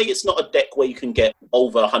a deck where you can get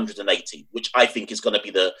over 180, which I think is going to be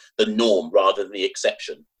the norm rather than the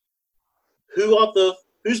exception. Who's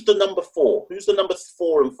the number four? Who's the number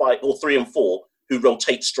 4 and 5 or 3 and 4 who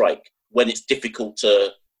rotate strike when it's difficult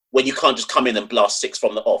when you can't just come in and blast 6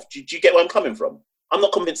 from the off? Do you get where I'm coming from? I'm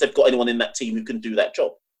not convinced they've got anyone in that team who can do that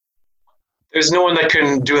job. There's no one that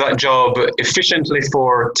can do that job efficiently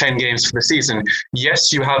for 10 games for the season.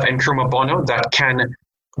 Yes, you have Nkrumah Bono that can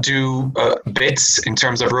do bits in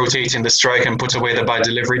terms of rotating the strike and put away the bad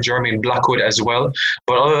delivery, Jermaine Blackwood as well.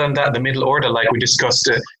 But other than that, the middle order, like we discussed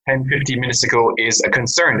 10-15 minutes ago, is a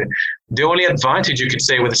concern. The only advantage you could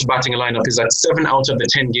say with this batting lineup is that 7 out of the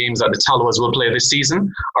 10 games that the Tallawahs will play this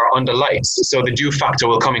season are under lights, so the dew factor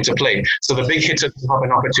will come into play. So the big hitters have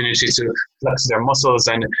an opportunity to flex their muscles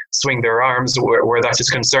and swing their arms where that is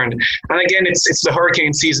concerned. And again, it's the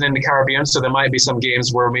hurricane season in the Caribbean, so there might be some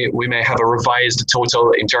games where we may have a revised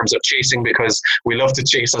total in terms of chasing, because we love to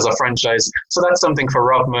chase as a franchise. So that's something for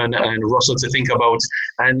Rodman and Russell to think about.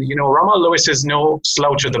 And, Ramal Lewis is no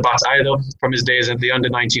slouch of the bat either from his days at the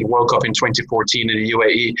Under-19 World Cup in 2014 in the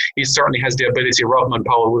UAE. He certainly has the ability. Rodman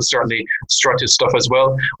Powell will certainly strut his stuff as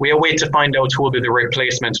well. We await to find out who will be the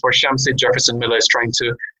replacement for Shamsid. Jefferson Miller is trying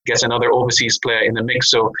to get another overseas player in the mix.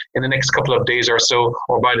 So in the next couple of days or so,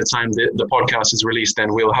 or by the time the podcast is released,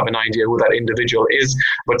 then we'll have an idea who that individual is.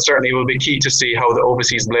 But certainly it will be key to see how the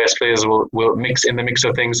overseas players will mix in the mix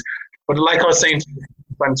of things. But like I was saying to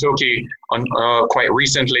Santoki quite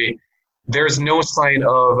recently, there's no sign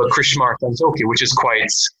of a Krishmar Santoki, which is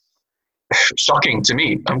quite shocking to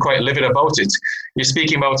me. I'm quite livid about it. You're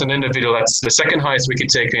speaking about an individual that's the second highest wicket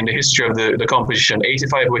taker in the history of the competition,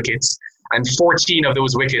 85 wickets, and 14 of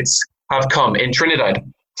those wickets have come in Trinidad,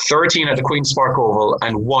 13 at the Queen's Park Oval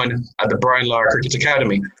and 1 at the Brian Lara Cricket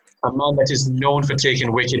Academy. A man that is known for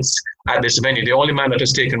taking wickets at this venue. The only man that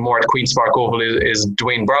has taken more at Queen's Park Oval is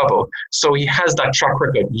Dwayne Bravo. So he has that track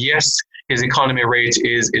record. Yes, his economy rate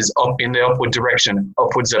is up in the upward direction,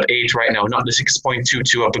 upwards of 8 right now, not the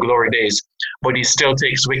 6.22 of the glory days. But he still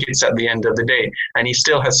takes wickets at the end of the day, and he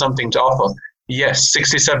still has something to offer. Yes,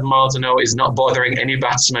 67 miles an hour is not bothering any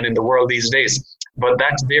batsman in the world these days. But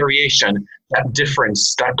that variation, that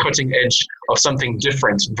difference, that cutting edge of something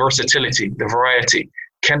different, versatility, the variety,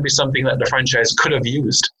 can be something that the franchise could have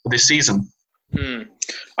used this season.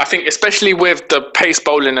 I think especially with the pace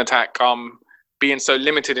bowling attack being so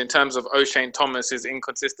limited in terms of O'Shane Thomas's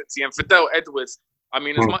inconsistency, and Fidel Edwards, I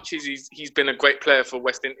mean, as much as he's been a great player for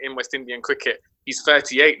West Indian cricket, he's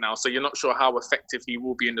 38 now, so you're not sure how effective he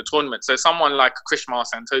will be in the tournament. So someone like Krishmar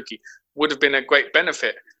Santoki would have been a great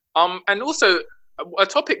benefit. And also, a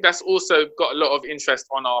topic that's also got a lot of interest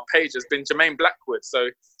on our page has been Jermaine Blackwood. So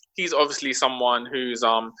he's obviously someone who's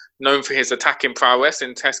known for his attacking prowess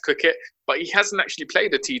in Test cricket, but he hasn't actually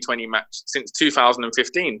played a T20 match since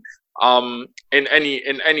 2015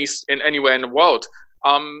 anywhere in the world.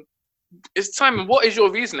 Simon, what is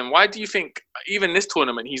your reasoning? Why do you think, even this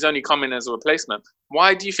tournament, he's only come in as a replacement?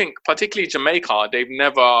 Why do you think, particularly Jamaica, they've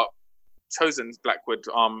never chosen Blackwood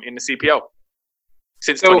in the CPL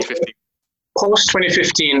since 2015?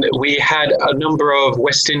 Post-2015, we had a number of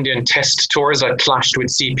West Indian test tours that clashed with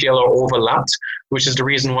CPL or overlapped, which is the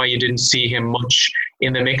reason why you didn't see him much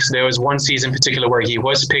in the mix. There was one season in particular where he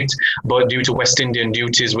was picked, but due to West Indian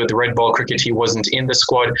duties with the red ball cricket, he wasn't in the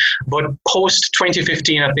squad. But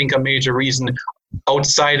post-2015, I think a major reason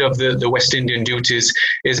outside of the West Indian duties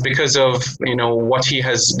is because of, what he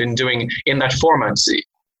has been doing in that format.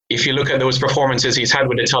 If you look at those performances he's had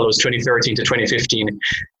with the Tallawahs 2013 to 2015,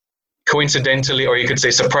 coincidentally, or you could say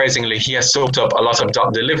surprisingly, he has soaked up a lot of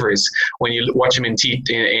dot deliveries. When you watch him in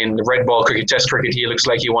the red ball cricket, Test cricket, he looks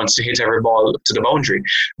like he wants to hit every ball to the boundary.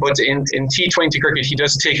 But in T20 cricket, he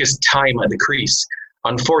does take his time at the crease.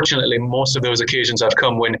 Unfortunately, most of those occasions have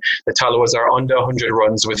come when the Tallawahs are under 100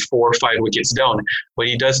 runs with 4 or 5 wickets down. But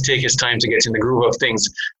he does take his time to get in the groove of things.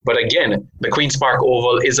 But again, the Queen's Park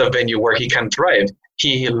Oval is a venue where he can thrive.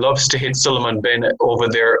 He loves to hit Suleiman Ben over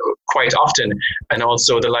there quite often, and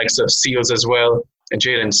also the likes of Seals as well, and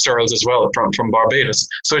Jalen Searles as well from Barbados.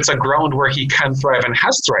 So it's a ground where he can thrive and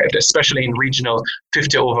has thrived, especially in regional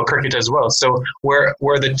 50-over cricket as well. So where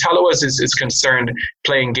the Tallawahs is concerned,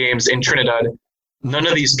 playing games in Trinidad, none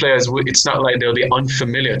of these players, it's not like they'll be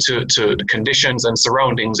unfamiliar to the conditions and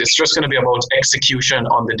surroundings. It's just going to be about execution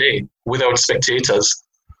on the day without spectators.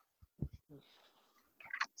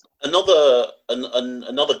 Another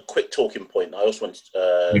quick talking point I also want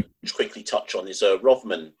to quickly touch on is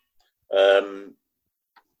Rovman.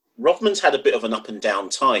 Rovman's had a bit of an up and down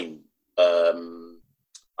time.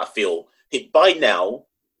 I feel by now.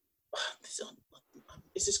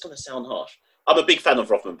 Is this going to sound harsh? I'm a big fan of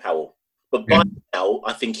Rovman Powell, but by now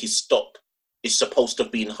I think his stock is supposed to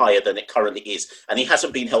have been higher than it currently is, and he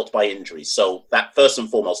hasn't been helped by injuries. So that first and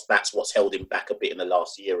foremost, that's what's held him back a bit in the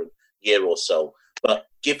last year or so. But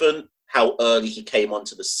given how early he came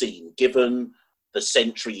onto the scene, given the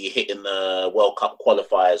century he hit in the World Cup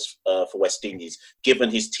qualifiers for West Indies, given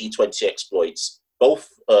his T20 exploits, both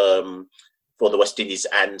for the West Indies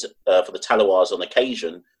and for the Tallawahs on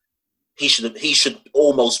occasion, he should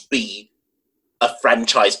almost be a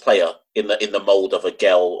franchise player in the mould of a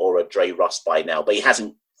Gell or a Dre Russ by now, but he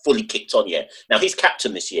hasn't fully kicked on yet. Now, he's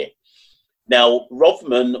captain this year. Now,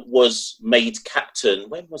 Rovman was made captain.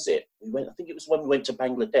 When was it? I think it was when we went to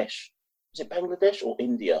Bangladesh. Was it Bangladesh or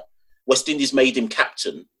India? West Indies made him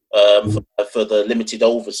captain for the limited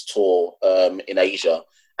overs tour in Asia.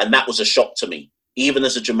 And that was a shock to me. Even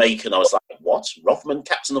as a Jamaican, I was like, what? Rovman,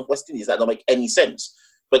 captain of West Indies? That don't make any sense.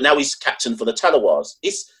 But now he's captain for the Tallawahs.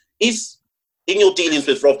 Is in your dealings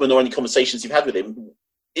with Rovman or any conversations you've had with him,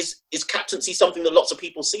 is captaincy something that lots of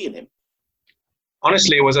people see in him?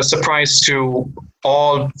 Honestly, it was a surprise to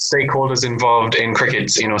all stakeholders involved in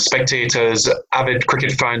cricket, spectators, avid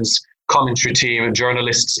cricket fans, commentary team,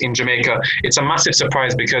 journalists in Jamaica. It's a massive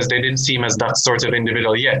surprise because they didn't see him as that sort of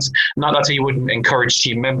individual yet. Not that he wouldn't encourage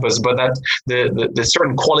team members, but that the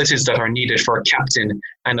certain qualities that are needed for a captain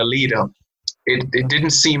and a leader, it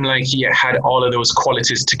didn't seem like he had all of those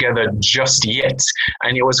qualities together just yet.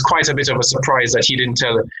 And it was quite a bit of a surprise that he didn't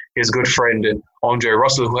tell his good friend Andre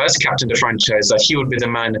Russell, who has captained the franchise, that he would be the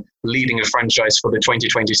man leading the franchise for the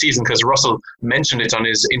 2020 season, because Russell mentioned it on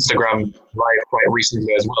his Instagram live quite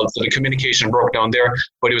recently as well. So the communication broke down there,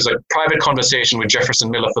 but it was a private conversation with Jefferson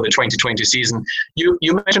Miller for the 2020 season. You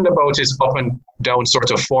mentioned about his up and down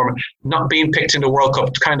sort of form. Not being picked in the World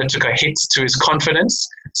Cup kind of took a hit to his confidence.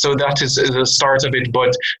 So that is the start of it.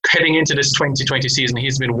 But heading into this 2020 season,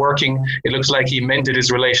 he's been working. It looks like he mended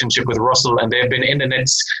his relationship with Russell, and they've been in the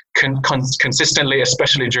nets consistently,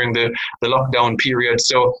 especially during the lockdown period.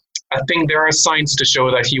 So I think there are signs to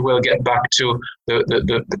show that he will get back to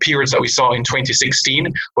the periods that we saw in 2016,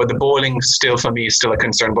 but the bowling still, for me, is still a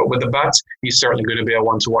concern. But with the bat, he's certainly going to be a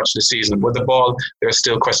one to watch this season. With the ball, there are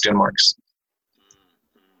still question marks.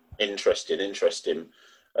 Interesting.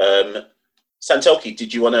 Santoki,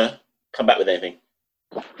 did you want to come back with anything?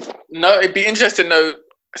 No, it'd be interesting though,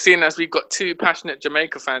 seeing as we've got two passionate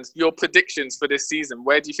Jamaica fans, your predictions for this season.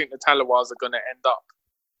 Where do you think the Tallawahs are going to end up?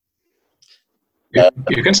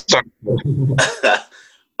 You can start.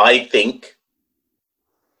 I think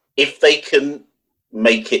if they can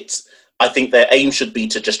make it, I think their aim should be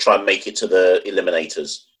to just try and make it to the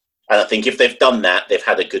eliminators. And I think if they've done that, they've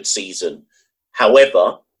had a good season.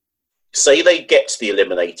 However, say they get to the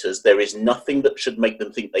eliminators, there is nothing that should make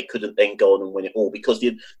them think they couldn't then go on and win it all. Because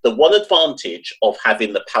the one advantage of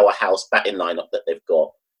having the powerhouse batting lineup that they've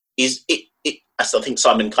got is it as I think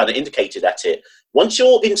Simon kind of indicated at it, once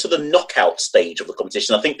you're into the knockout stage of the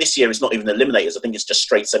competition, I think this year it's not even eliminators. I think it's just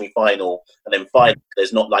straight semi-final and then final.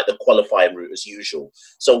 There's not like the qualifying route as usual.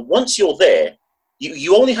 So once you're there,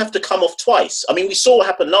 you only have to come off twice. I mean, we saw what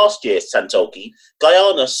happened last year, Santoki.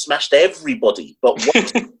 Guyana smashed everybody. But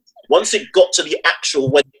once it got to the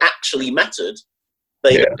when it actually mattered,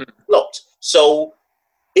 they blocked. So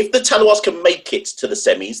if the Tallawahs can make it to the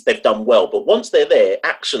semis, they've done well. But once they're there,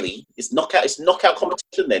 actually, it's knockout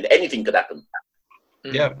competition then. Anything could happen.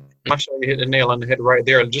 Yeah, I'm sure you hit the nail on the head right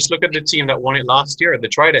there. Just look at the team that won it last year, the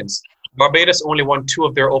Tridents. Barbados only won 2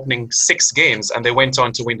 of their opening 6 games, and they went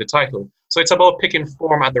on to win the title. So it's about picking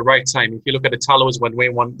form at the right time. If you look at the Tallawahs when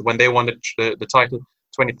they won the title,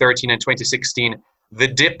 2013 and 2016, the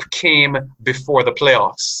dip came before the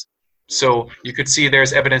playoffs. So you could see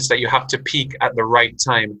there's evidence that you have to peak at the right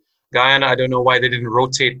time. Guyana, I don't know why they didn't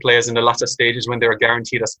rotate players in the latter stages when they were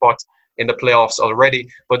guaranteed a spot in the playoffs already.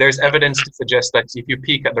 But there's evidence to suggest that if you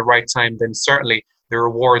peak at the right time, then certainly the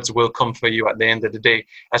rewards will come for you at the end of the day.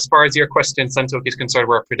 As far as your question, Santoki, is concerned,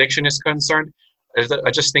 where prediction is concerned,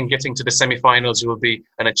 I just think getting to the semi-finals will be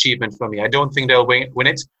an achievement for me. I don't think they'll win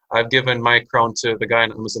it. I've given my crown to the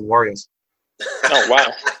Guyana Amazon Warriors. Oh,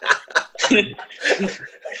 wow.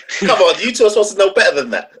 Come on, you two are supposed to know better than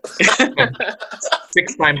that.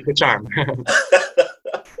 6 times the charm.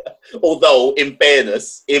 Although, in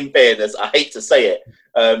fairness, I hate to say it,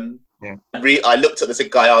 I looked at this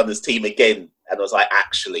Guyana's team again, and I was like,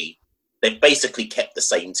 actually, they've basically kept the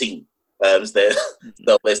same team.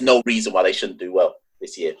 There's no reason why they shouldn't do well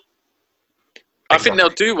this year. I think they'll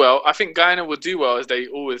do well. I think Guyana will do well, as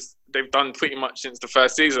they've done pretty much since the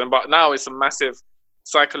first season. But now it's a massive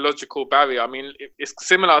psychological barrier. I mean, it's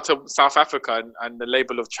similar to South Africa and the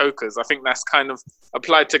label of chokers. I think that's kind of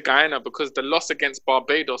applied to Guyana because the loss against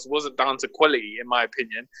Barbados wasn't down to quality, in my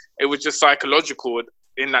opinion. It was just psychological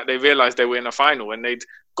in that they realised they were in a final and they'd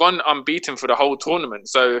gone unbeaten for the whole tournament.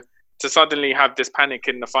 So to suddenly have this panic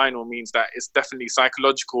in the final means that it's definitely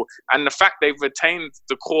psychological. And the fact they've retained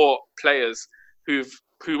the core players who've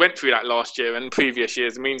who went through that last year and previous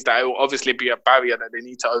years means that it will obviously be a barrier that they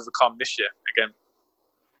need to overcome this year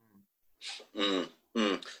again.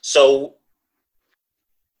 So,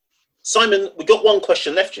 Simon, we got one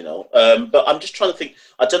question left, but I'm just trying to think.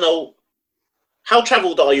 I don't know, how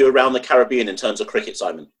travelled are you around the Caribbean in terms of cricket,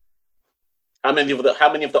 Simon? How many of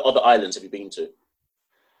the other islands have you been to?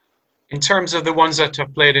 In terms of the ones that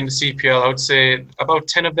have played in the CPL, I would say about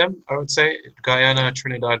 10 of them. I would say Guyana,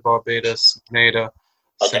 Trinidad, Barbados, Grenada.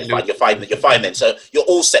 Okay, fine. You're fine then. So you're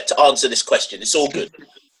all set to answer this question. It's all good.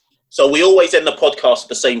 So we always end the podcast with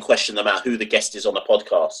the same question, no matter who the guest is on the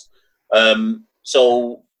podcast.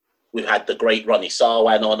 So we've had the great Ronnie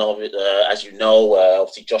Sarwan on, as you know.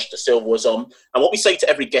 Obviously, Josh Da Silva was on. And what we say to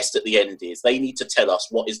every guest at the end is they need to tell us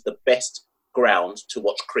what is the best ground to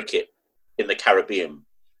watch cricket in the Caribbean.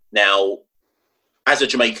 Now, as a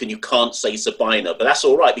Jamaican, you can't say Sabina, but that's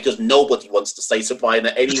all right because nobody wants to say Sabina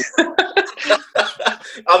anyway.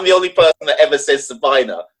 I'm the only person that ever says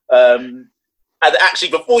Sabina. And actually,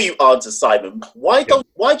 before you answer, Simon, why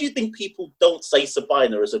do you think people don't say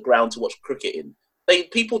Sabina as a ground to watch cricket in? They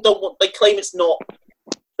claim it's not.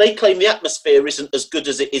 They claim the atmosphere isn't as good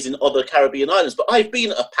as it is in other Caribbean islands. But I've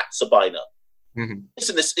been at a Pat Sabina. Mm-hmm.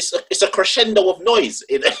 Listen, it's a crescendo of noise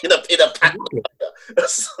in a Pat.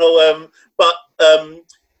 So,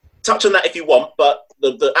 touch on that if you want. But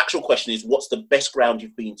the actual question is, what's the best ground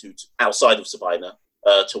you've been to outside of Sabina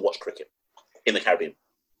to watch cricket in the Caribbean?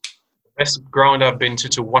 Best ground I've been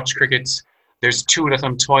to watch cricket. There's two that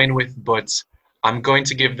I'm toying with, but I'm going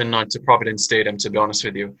to give the nod to Providence Stadium, to be honest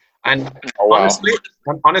with you. And honestly,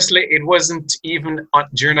 it wasn't even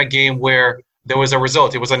during a game where there was a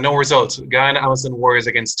result. It was a no result. Guyana Amazon Warriors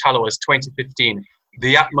against Tallawahs 2015.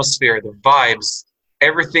 The atmosphere, the vibes,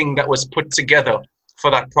 everything that was put together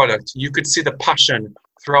for that product. You could see the passion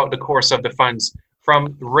throughout the course of the fans.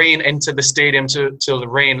 From rain into the stadium till the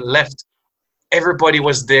rain left. Everybody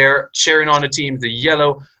was there cheering on the team, the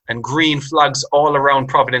yellow and green flags all around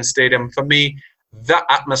Providence Stadium. For me, that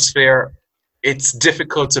atmosphere, it's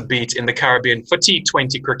difficult to beat in the Caribbean for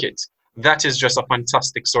T20 cricket. That is just a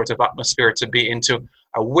fantastic sort of atmosphere to be into.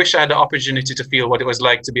 I wish I had the opportunity to feel what it was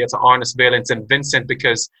like to be at Arnes Vale in St. Vincent,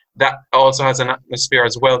 because that also has an atmosphere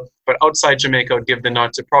as well. But outside Jamaica, I would give the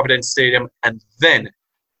nod to Providence Stadium, and then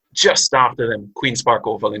just after them, Queen's Park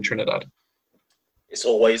Oval in Trinidad. It's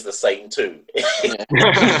always the same two. It's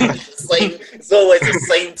always the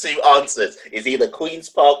same two answers. It's either Queen's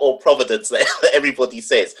Park or Providence that everybody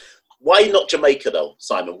says. Why not Jamaica, though,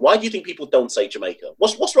 Simon? Why do you think people don't say Jamaica?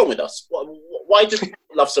 What's wrong with us? Why do people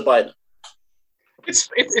love Sabina? It's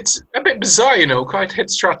a bit bizarre, quite head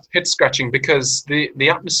scratching, because the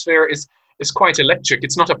atmosphere is quite electric.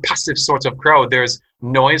 It's not a passive sort of crowd. There's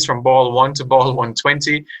noise from ball 1 to ball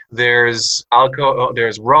 120. There's alcohol.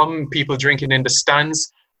 There's rum. People drinking in the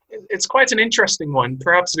stands. It's quite an interesting one,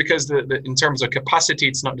 perhaps because in terms of capacity,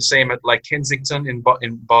 it's not the same at like Kensington in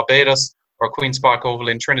Barbados or Queen's Park Oval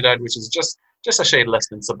in Trinidad, which is just a shade less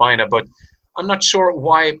than Sabina. But I'm not sure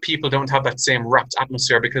why people don't have that same rapt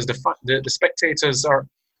atmosphere, because the spectators are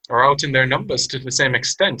out in their numbers to the same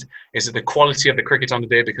extent. Is it the quality of the cricket on the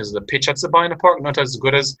day because of the pitch at Sabina Park not as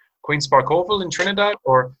good as Queen's Park Oval in Trinidad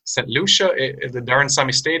or St. Lucia, the Darren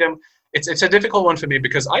Sammy Stadium? It's a difficult one for me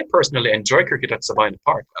because I personally enjoy cricket at Sabina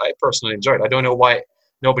Park. I personally enjoy it. I don't know why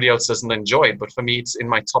nobody else doesn't enjoy it, but for me, it's in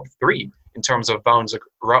my top 3 in terms of grounds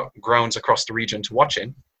across the region to watch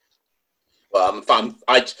in. Well, do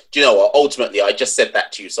you know what? Ultimately, I just said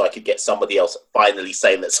that to you so I could get somebody else finally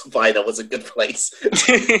saying that Sabina was a good place.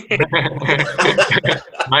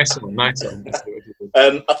 Nice one.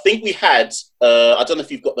 I think we had, I don't know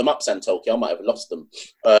if you've got them up, Santoki. I might have lost them.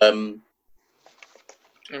 Let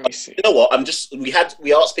me see. You know what?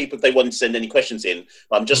 We asked people if they wanted to send any questions in.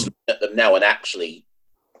 I'm just looking at them now, and actually,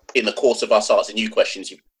 in the course of us asking you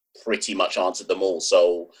questions, you've pretty much answered them all.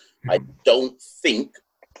 So I don't think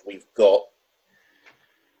we've got.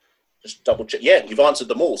 Just double check. Yeah, you've answered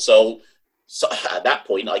them all. So at that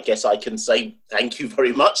point, I guess I can say thank you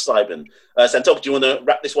very much, Simon. Santoki, do you want to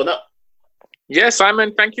wrap this one up? Yeah,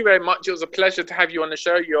 Simon, thank you very much. It was a pleasure to have you on the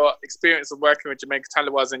show. Your experience of working with Jamaica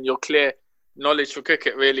Tallawahs and your clear knowledge for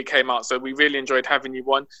cricket really came out. So we really enjoyed having you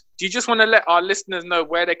on. Do you just want to let our listeners know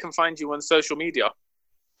where they can find you on social media?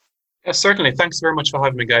 Yeah, certainly. Thanks very much for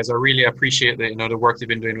having me, guys. I really appreciate the work you've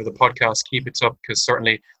been doing with the podcast. Keep it up, because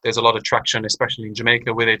certainly there's a lot of traction, especially in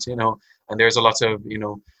Jamaica with it, and there's a lot of,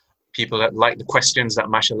 people that like the questions that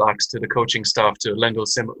Mashal asks to the coaching staff, to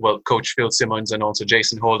Coach Phil Simmons and also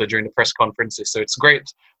Jason Holder during the press conferences. So it's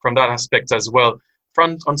great from that aspect as well.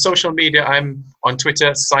 On social media, I'm on Twitter,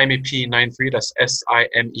 SimeyP93, that's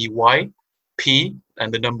SIMEY.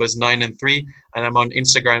 and the numbers 9 and 3. And I'm on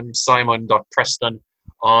Instagram, simon.preston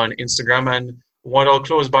on Instagram. And what I'll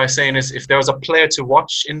close by saying is, if there was a player to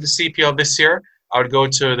watch in the CPL this year, I would go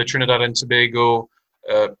to the Trinidad and Tobago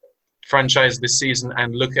franchise this season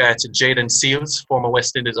and look at Jaden Seals, former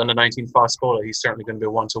West Indies under-19 fast bowler. He's certainly going to be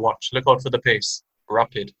one to watch. Look out for the pace.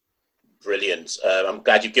 Rapid. Brilliant. I'm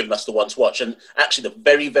glad you've given us the one to watch. And actually, the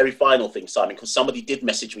very, very final thing, Simon, because somebody did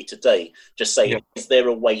message me today, just saying, is there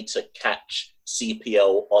a way to catch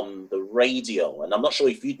CPL on the radio? And I'm not sure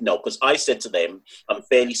if you'd know, because I said to them, I'm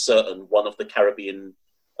fairly certain one of the Caribbean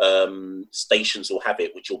stations will have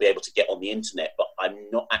it, which you'll be able to get on the internet, but I'm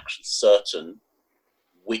not actually certain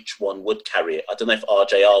which one would carry it. I don't know if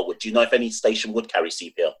RJR would. Do you know if any station would carry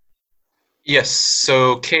CPL? Yes,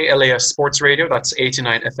 so KLAS Sports Radio, that's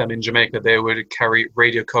 89 FM in Jamaica, they would carry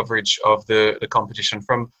radio coverage of the competition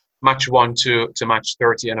from match 1 to match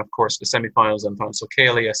 30, and of course the semi-finals and finals. So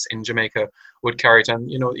KLAS in Jamaica would carry it, and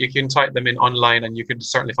you can type them in online, and you can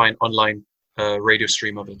certainly find online radio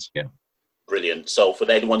stream of it. Yeah. Brilliant. So for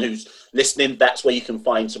anyone who's listening, that's where you can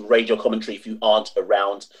find some radio commentary if you aren't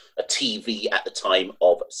around a TV at the time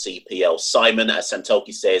of CPL. Simon, as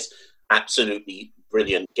Santoki says, absolutely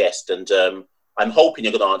brilliant guest, and I'm hoping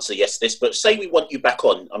you're going to answer yes to this, but say we want you back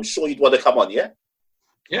on, I'm sure you'd want to come on, yeah?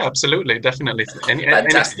 Yeah, absolutely, definitely.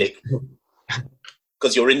 Fantastic.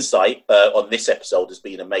 Because your insight on this episode has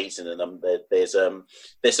been amazing, and there's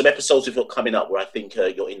some episodes we've got coming up where I think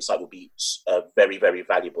your insight will be very, very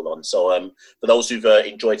valuable on. So for those who've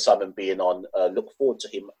enjoyed Simon being on, look forward to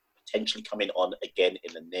him potentially coming on again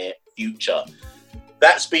in the near future.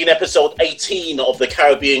 That's been episode 18 of the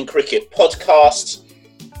Caribbean Cricket Podcast.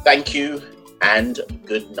 Thank you and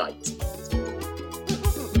good night.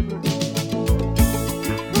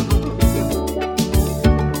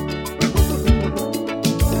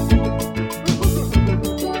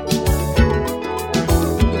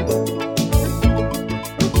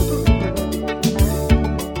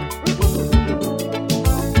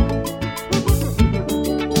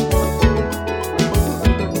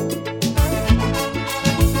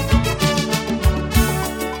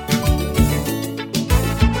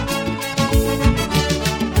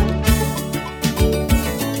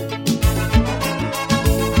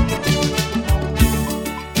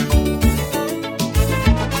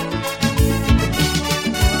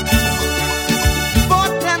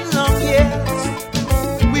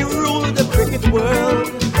 World.